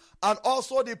upon it. And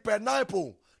also the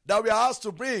pineapple that we are asked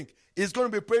to bring, he's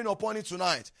going to be praying upon it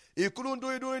tonight. He couldn't do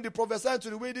it during the prophesying to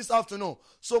the wind this afternoon.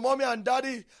 So mommy and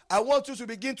daddy, I want you to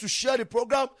begin to share the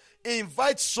program,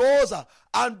 invite souls,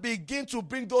 and begin to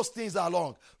bring those things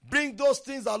along. Bring those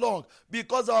things along,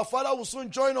 because our Father will soon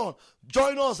join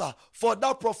us for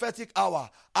that prophetic hour.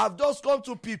 I've just come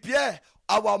to prepare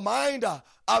our mind.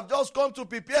 I've just come to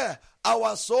prepare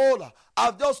our soul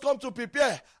have just come to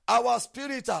prepare our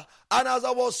spirit. And as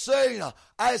I was saying,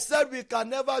 I said we can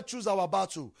never choose our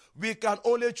battle. We can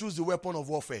only choose the weapon of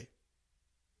warfare.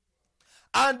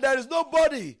 And there is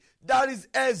nobody that is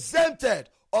exempted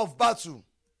of battle.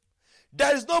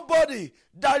 There is nobody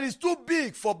that is too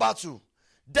big for battle.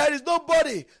 There is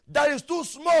nobody that is too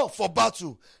small for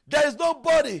battle. There is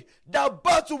nobody that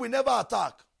battle will never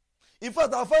attack. In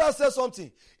fact, our father said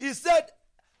something. He said,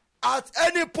 at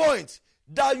any point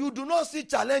that you do not see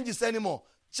challenges anymore,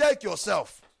 check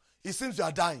yourself. It seems you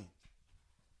are dying.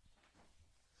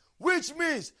 Which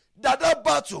means that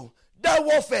battle, that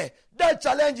warfare, that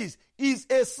challenges is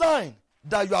a sign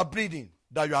that you are breathing,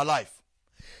 that you are alive.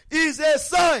 It's a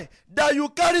sign that you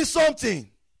carry something.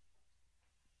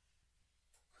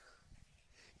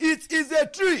 It is a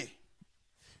tree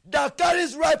that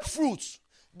carries ripe fruits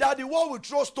that the world will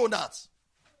throw stone at.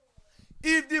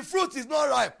 If the fruit is not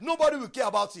ripe, nobody will care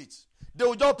about it. They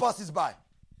will just pass it by.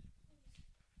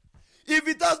 If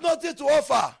it has nothing to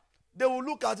offer, they will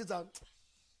look at it and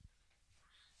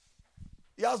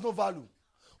it has no value.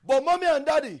 But mommy and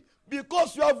daddy,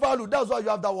 because you have value, that's why you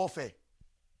have that warfare.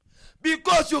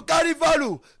 Because you carry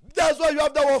value, that's why you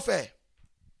have that warfare.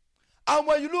 And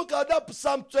when you look at that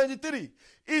Psalm 23,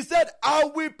 he said, I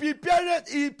will prepare it.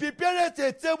 He prepared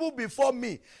a table before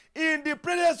me in the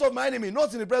presence of my enemy,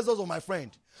 not in the presence of my friend.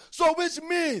 So which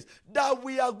means that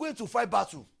we are going to fight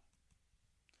battle.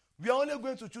 We are only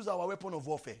going to choose our weapon of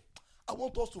warfare. I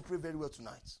want us to pray very well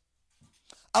tonight.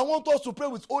 I want us to pray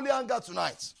with holy anger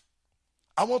tonight.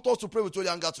 I want us to pray with holy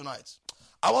anger tonight.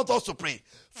 I want us to pray.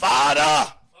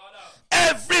 Father,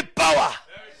 every power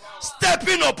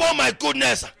stepping upon my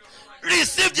goodness,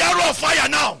 receive the arrow of fire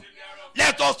now.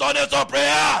 Let us turn it to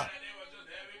prayer.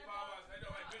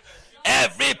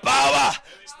 Every power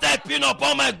stepping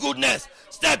upon my goodness,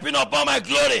 stepping upon my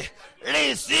glory,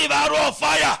 receive arrow of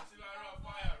fire.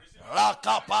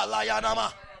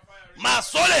 Rakapalayanama.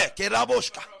 Masole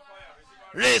keraboshka.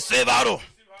 Receive arrow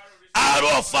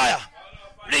of fire.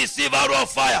 Receive arrow of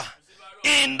fire.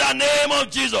 In the name of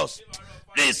Jesus.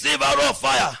 Receive arrow of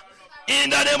fire. In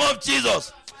the name of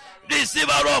Jesus. Receive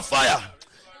arrow of fire.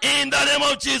 In the name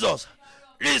of Jesus.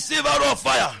 Receive arrow of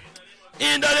fire.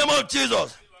 In the name of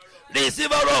Jesus.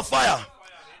 Receive arrow of fire.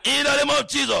 In the name of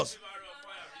Jesus.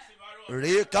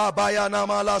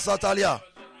 Rekabayanamala satalia.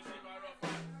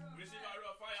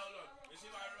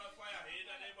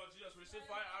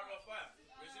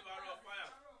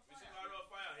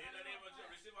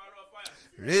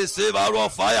 Receive arrow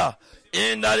of fire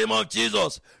in the name of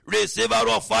Jesus. Receive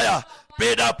arrow of fire.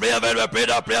 Pray that prayer very well. Pray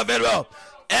that prayer very well.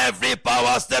 Every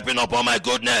power stepping upon my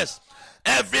goodness,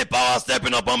 every power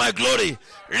stepping upon my glory,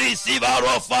 receive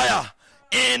arrow of fire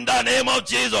in the name of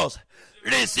Jesus.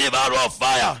 Receive arrow of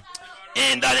fire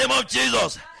in the name of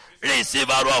Jesus. Receive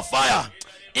arrow of fire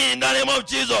in the name of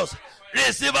Jesus.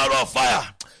 Receive arrow of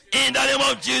fire in the name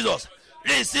of Jesus.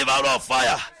 Receive arrow of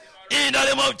fire in the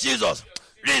name of Jesus.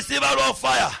 Receive arrow of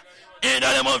fire in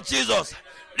the name of Jesus.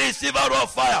 Receive arrow of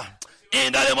fire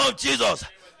in the name of Jesus.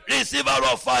 Receive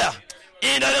arrow of fire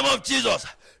in the name of Jesus.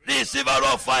 Receive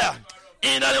arrow of fire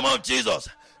in the name of Jesus.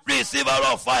 Receive arrow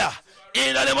of fire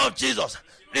in the name of Jesus.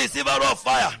 Receive arrow of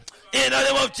fire in the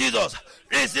name of Jesus.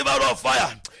 Receive arrow of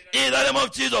fire in the name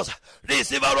of Jesus.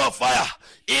 Receive arrow of fire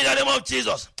in the name of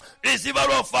Jesus. Receive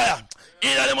arrow of fire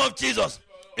in the name of Jesus.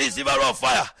 Receive arrow of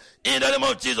fire in the name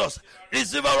of Jesus.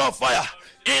 Receive arrow of fire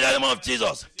in the name of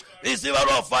Jesus. Receive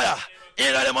arrow of fire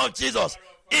in the name of Jesus.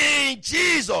 In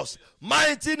Jesus'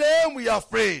 mighty name we are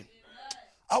praying.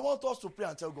 I want us to pray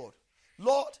and tell God,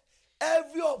 Lord,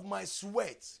 every of my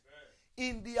sweat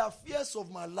in the affairs of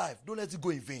my life, don't let it go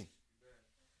in vain.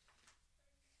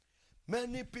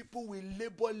 Many people will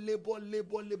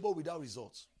labor without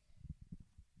results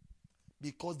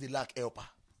because they lack helper.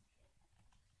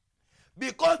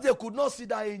 Because they could not see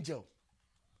that angel,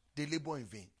 they labor in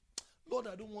vain. Lord,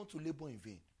 I don't want to labor in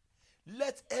vain.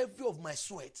 Let every of my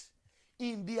sweat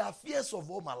in the affairs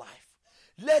of all my life,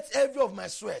 let every of my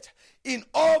sweat in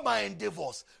all my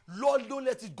endeavors, Lord, don't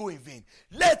let it go in vain.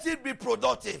 Let it be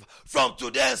productive from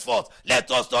today henceforth. Let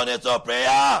us turn it to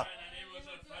prayer.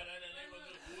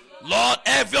 Lord,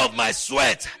 every of my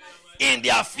sweat in the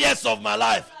affairs of my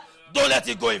life, don't let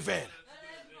it go in vain.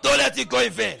 Don't let it go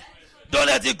in vain. Don't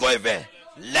let it go in vain.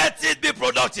 Let it be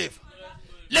productive.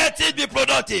 Let it be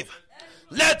productive.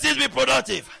 Let it be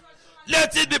productive.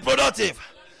 Let it be productive.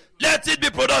 Let it be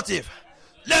productive.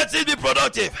 Let it be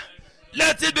productive.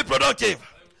 Let it be productive.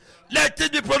 Let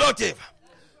it be productive.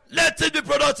 Let it be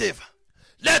productive.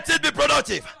 Let it be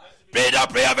productive. Pray that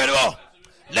prayer very well.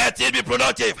 Let it be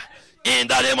productive. In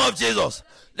the name of Jesus.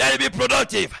 Let it be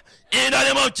productive. In the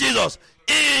name of Jesus.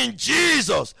 In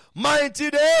Jesus' mighty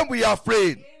name we are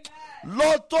praying.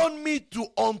 Lord, turn me to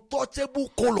untouchable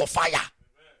coal of fire.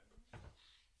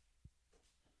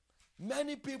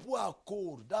 Many people are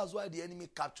cold. That's why the enemy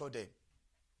captured them.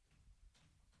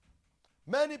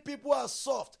 Many people are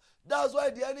soft. That's why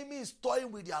the enemy is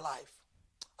toying with their life.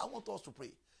 I want us to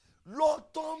pray. Lord,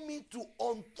 turn me to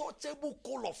untouchable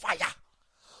coal of fire.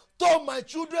 Turn my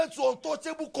children to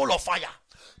untouchable coal of fire.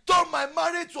 Turn my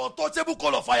marriage to untouchable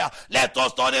coal of fire. Let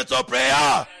us turn it to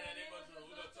prayer.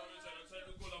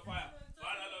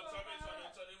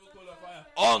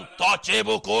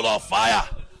 Untouchable coal of fire.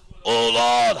 Oh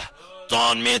Lord,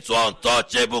 turn me to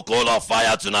untouchable coal of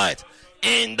fire tonight.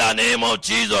 In the name of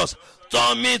Jesus,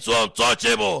 turn me to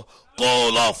untouchable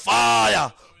coal of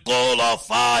fire. Coal of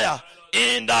fire.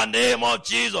 In the name of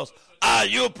Jesus. Are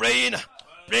you praying?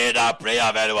 Pray that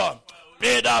prayer very well.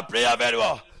 Pray that prayer very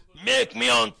well. Make me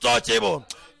untouchable.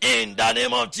 In the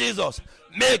name of Jesus.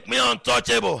 Make me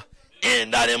untouchable.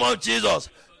 In the name of Jesus.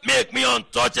 Make me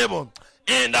untouchable.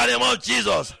 In the name of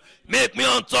Jesus. Make me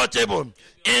untouchable.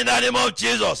 In the name of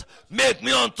Jesus. Make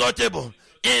me untouchable.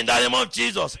 In the name of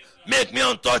Jesus. Make me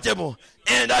untouchable.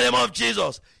 In the name of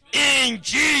Jesus. In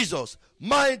Jesus'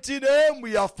 mighty name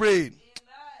we have prayed.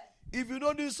 If you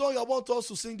know this song, I want us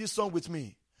to sing this song with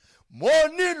me. Mo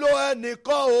nílò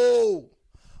ẹnìkan o.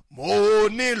 Mo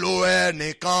nílò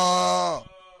ẹnìkan.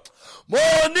 Mo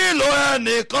nílò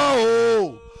ẹnìkan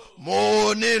o.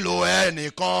 Mo nílò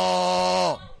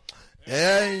ẹnìkan.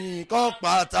 Ẹnìkan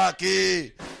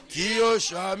pàtàkì kí ó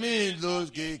ṣàmì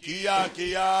lókè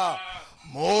kíákíá.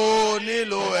 Mo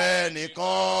nílò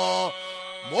ẹnìkan.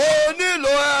 Mo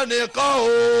nílò ẹnìkan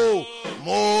o.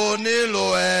 Mo nílò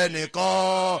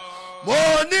ẹnìkan. Mo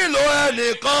nílò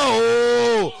ẹnìkan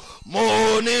o. Mo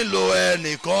nílò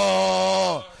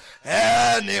ẹnìkan.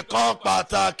 Ẹnìkan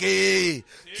pàtàkì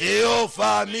tí ó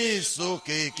fà mí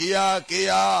sókè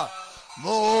kíákíá.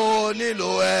 Mo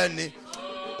nílò ẹnìkan.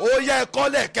 Ó yẹ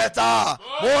kọ́lẹ̀ kẹta.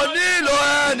 Mo nílò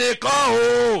ẹnìkan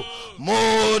o. Mo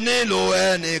nílò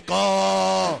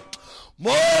ẹnìkan.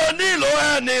 Mo nílò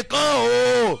ẹnìkan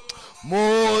o.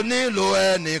 Mo nílò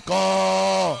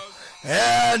ẹnìkan.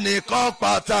 Ẹnìkan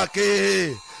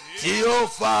pàtàkì tí ó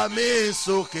fà mí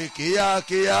sókè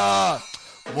kíákíá.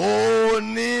 Mo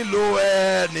nílò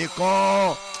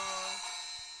ẹnìkan.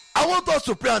 I want us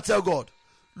to pray and tell God,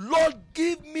 Lord,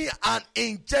 give me an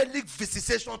angelic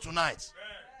visitation tonight.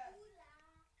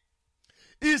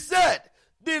 He said,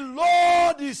 the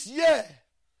Lord is here,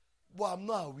 but I'm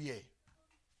not aware.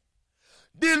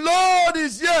 The Lord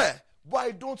is here, but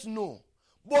I don't know.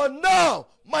 But now,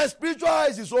 my spiritual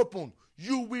eyes is open.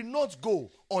 You will not go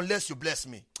unless you bless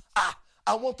me.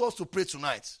 I want us to pray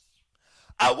tonight.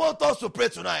 I want us to pray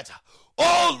tonight.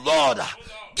 Oh Lord,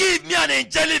 give me an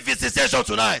angelic visitation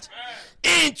tonight.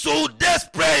 In today's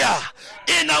prayer,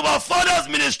 in our Father's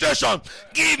ministration,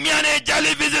 give me an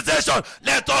angelic visitation.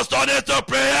 Let us turn it to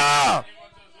prayer.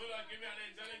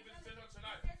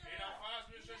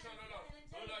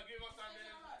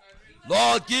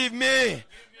 Lord, give me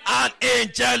an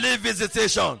angelic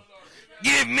visitation.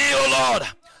 Give me, oh Lord,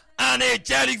 an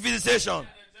angelic visitation.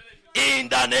 In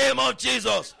the name of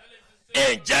Jesus.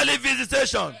 Angelic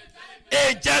visitation.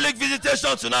 Angelic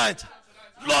visitation tonight.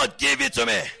 Lord, give it to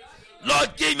me.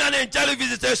 Lord, give me an angelic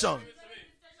visitation.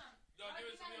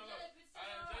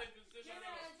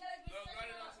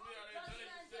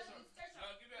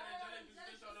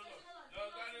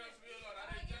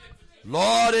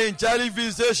 Lord, angelic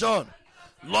visitation.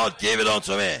 Lord, give it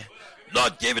unto me.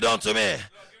 Lord, give it unto me.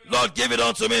 Lord, give it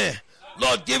unto me.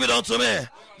 Lord, give it unto me.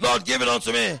 Lord, give it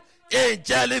unto me.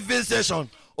 Angelic visitation.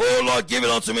 Oh Lord, give it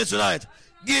unto me tonight.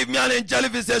 Give me an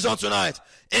angelic visitation tonight.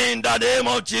 In the name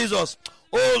of Jesus.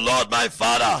 Oh Lord, my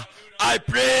Father, I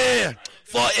pray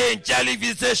for angelic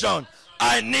visitation.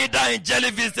 I need that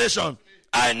angelic visitation.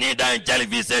 I need that angelic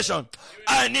visitation.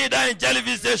 I need that angelic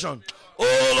visitation.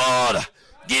 Oh Lord,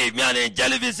 give me an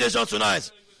angelic visitation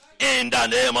tonight. In the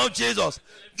name of Jesus.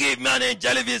 Give me an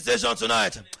angelic visitation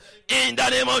tonight. In the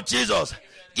name of Jesus.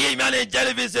 Give me an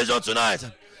angelic visitation tonight.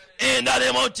 In the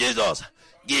name of Jesus.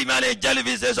 Give me an angelic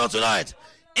visitation tonight.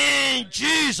 In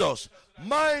Jesus'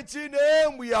 mighty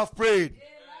name we have prayed.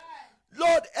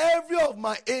 Lord, every of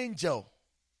my angel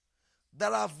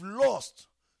that I've lost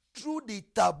through the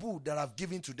taboo that I've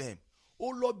given to them, oh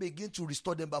Lord, begin to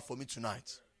restore them back for me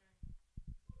tonight.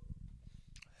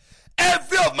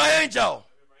 Every of my angel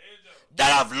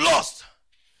that I've lost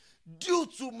due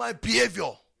to my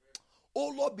behavior,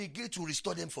 oh Lord, begin to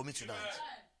restore them for me tonight.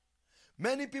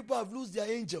 Many people have lost their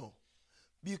angel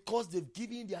because they've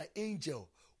given their angel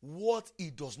what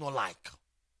he does not like.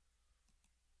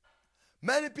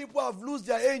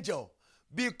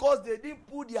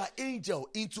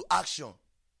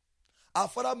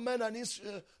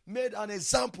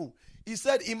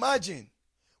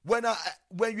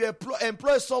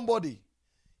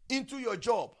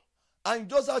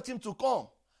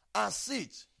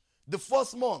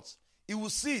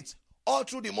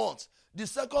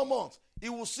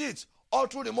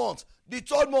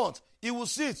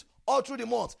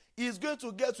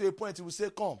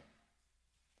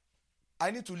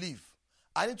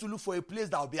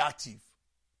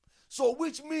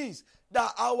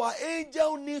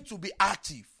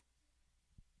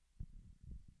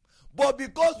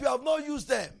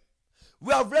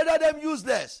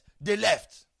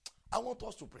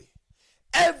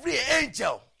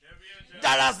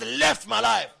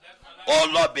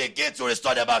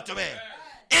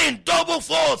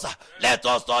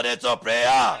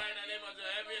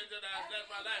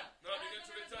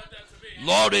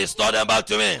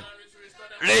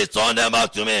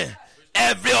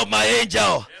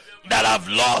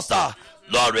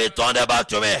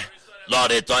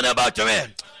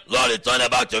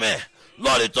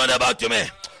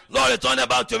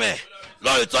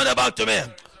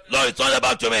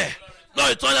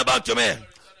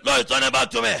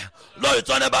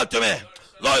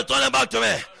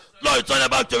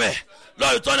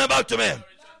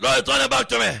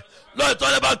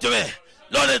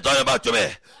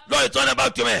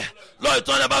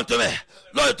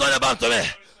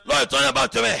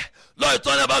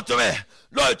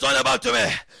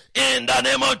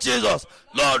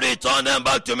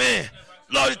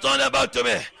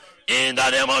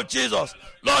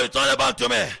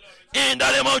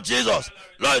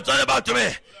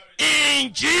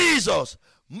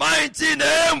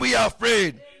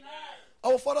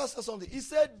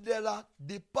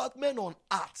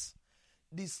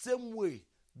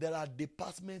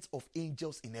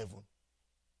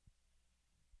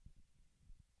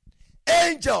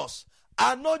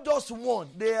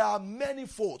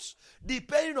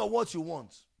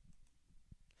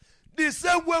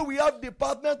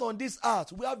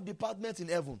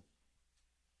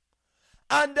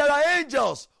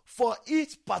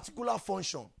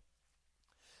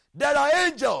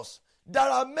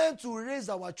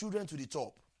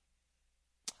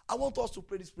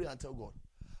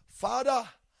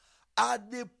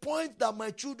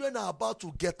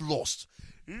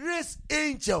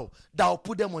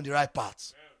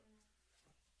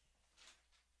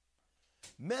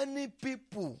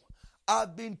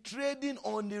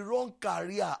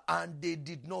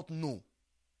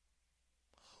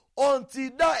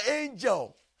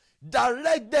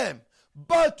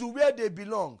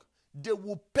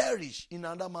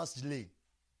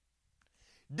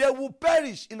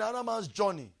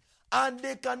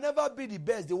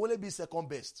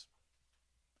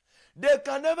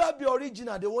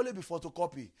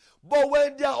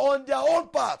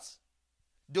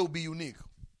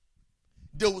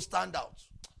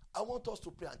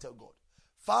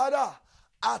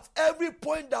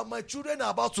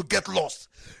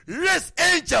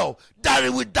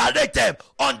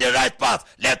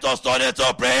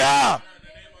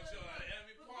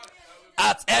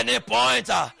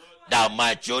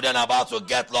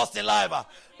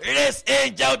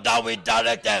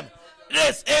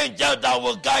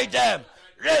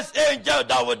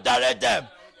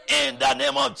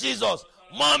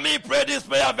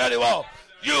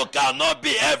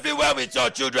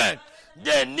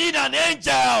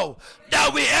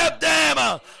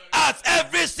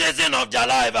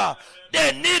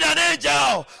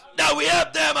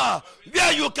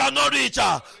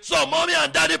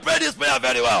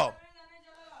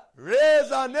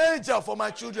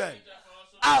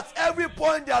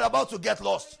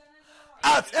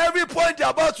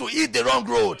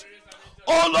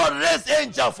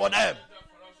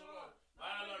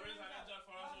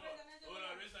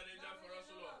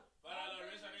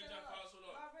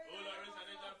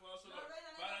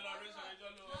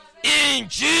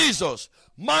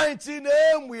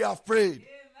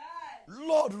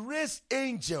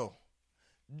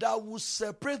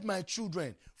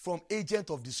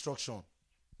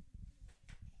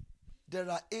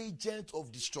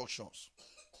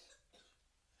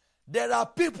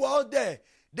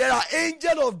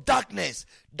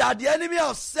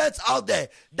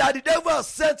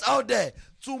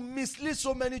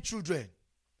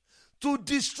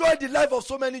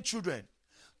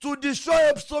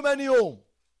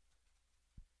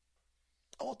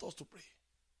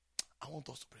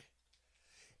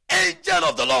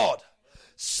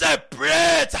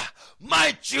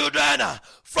 my children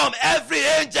from every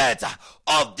agent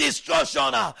of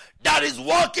destruction that is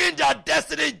walking their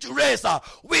destiny race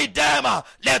with them.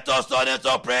 Let us turn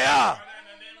into prayer.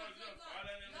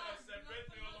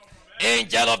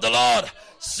 Angel of the Lord,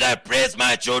 separate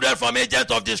my children from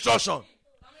agent of destruction.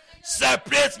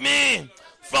 Separate me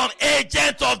from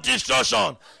agent of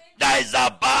destruction that is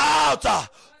about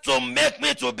to make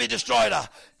me to be destroyed,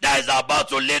 that is about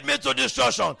to lead me to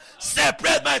destruction.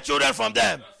 Separate my children from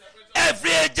them.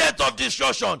 Every agent of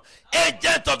destruction,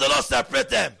 agent of the Lord, separate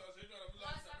them.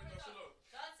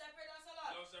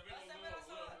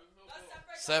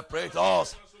 Separate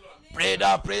us. Pray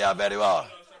that prayer very well.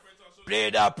 Pray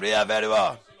that prayer very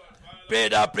well. Pray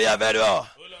that prayer very well.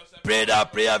 Pray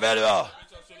that prayer very well.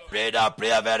 Pray that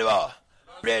prayer very well.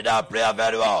 Pray that prayer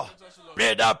very well.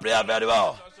 Pray that prayer very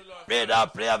well. Pray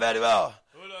that prayer very well.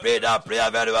 Pray that prayer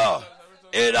very well.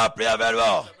 Pray that prayer very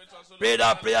well. Pray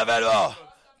that prayer very well.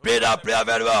 Pray that prayer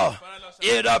very well.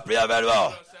 Pray that prayer very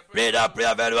well. Pray that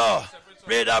prayer very well.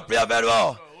 Pray that prayer very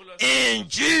well. In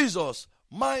Jesus'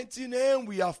 mighty name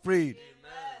we have prayed.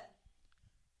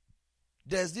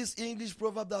 There's this English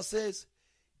proverb that says,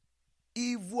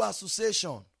 evil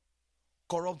association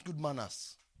corrupt good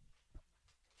manners.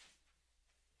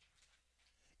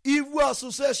 Evil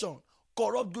association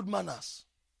corrupt good manners.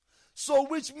 So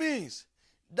which means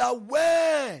that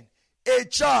when a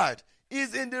child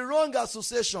is in the wrong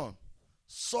association,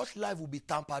 such life will be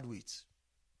tampered with.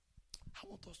 I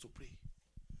want us to pray.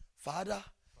 Father,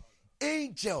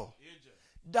 angel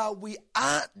that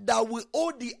will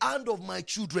hold the hand of my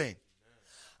children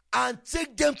and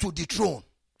take them to the throne.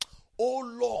 Oh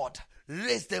Lord,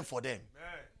 raise them for them.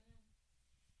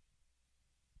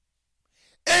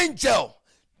 Angel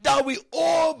that will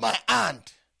hold my hand,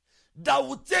 that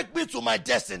will take me to my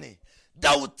destiny,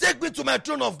 that will take me to my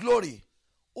throne of glory.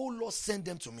 Oh Lord, send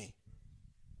them to me.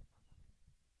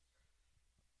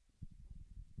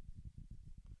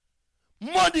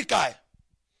 Mordecai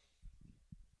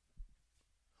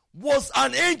was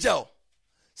an angel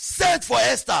sent for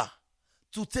Esther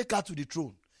to take her to the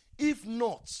throne. If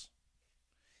not,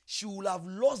 she would have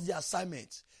lost the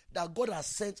assignment that God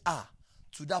has sent her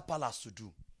to that palace to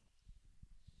do.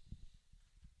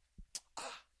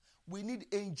 We need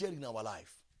angel in our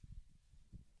life.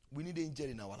 We need angel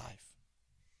in our life.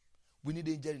 We need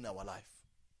angel in our life.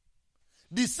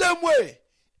 The same way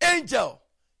angel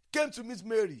came to meet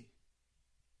Mary,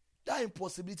 that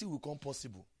impossibility will come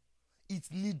possible. It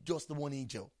needs just one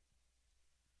angel.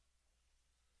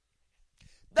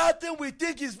 That thing we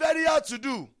think is very hard to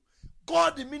do,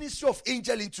 call the ministry of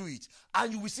angel into it,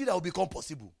 and you will see that will become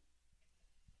possible.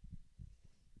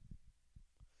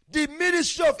 The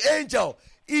ministry of angel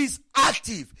is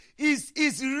active, is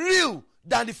real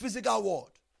than the physical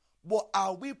world. But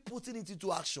are we putting it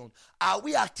into action? Are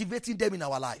we activating them in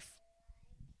our life?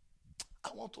 I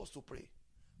want us to pray.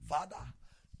 Father,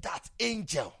 that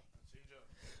angel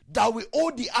that will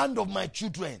hold the hand of my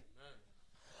children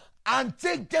and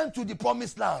take them to the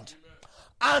promised land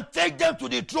and take them to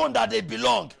the throne that they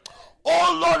belong.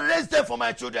 Oh Lord, raise them for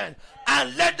my children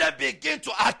and let them begin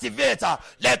to activate.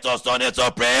 Let us turn it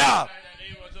to prayer.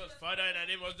 Father, in the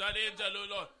name of that angel, oh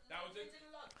Lord,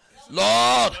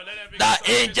 Lord, that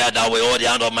angel that will hold the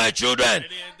hand of my children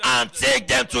and take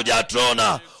them to their throne.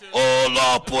 Oh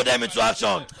Lord, put them into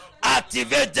action.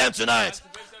 Activate them tonight.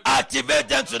 Activate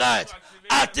them tonight.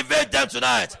 Activate them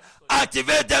tonight.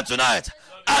 Activate them tonight.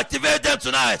 Activate them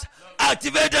tonight.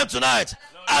 Activate them tonight.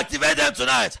 Activate them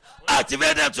tonight.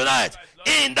 Activate them tonight.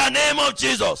 In the name of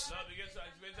Jesus.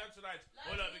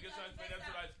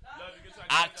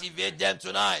 Activate them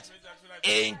tonight.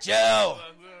 Angel.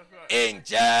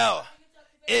 Angel.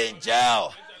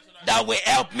 Angel. That will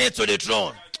help me to the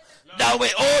throne. That will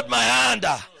hold my hand.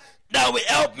 That will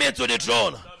help me to the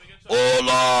throne.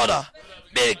 Oh Lord,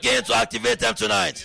 begin to activate them tonight.